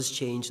circumstances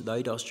change,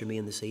 Thou dost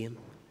remain the same.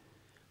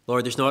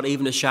 Lord, there's not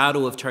even a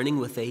shadow of turning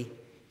with Thee.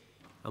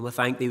 And we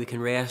thank Thee we can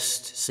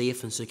rest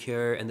safe and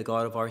secure in the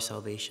God of our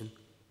salvation.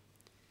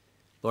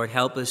 Lord,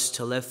 help us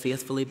to live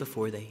faithfully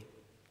before Thee.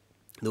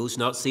 Those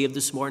not saved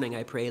this morning,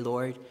 I pray,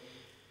 Lord,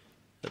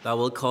 that Thou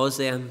will cause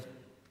them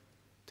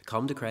to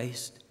come to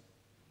Christ.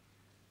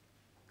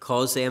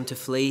 Cause them to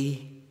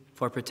flee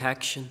for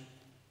protection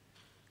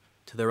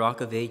to the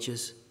Rock of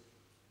Ages.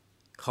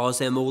 Cause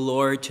them, O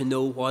Lord, to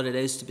know what it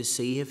is to be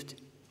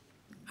saved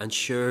and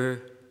sure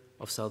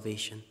of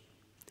salvation.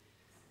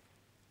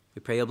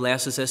 We pray You'll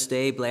bless us this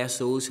day. Bless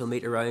those who'll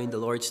meet around the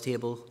Lord's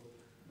table.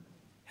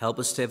 Help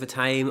us to have a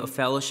time of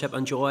fellowship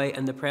and joy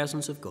in the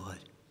presence of God.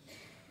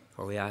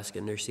 For we ask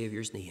in their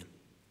Saviour's name.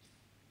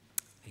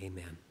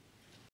 Amen.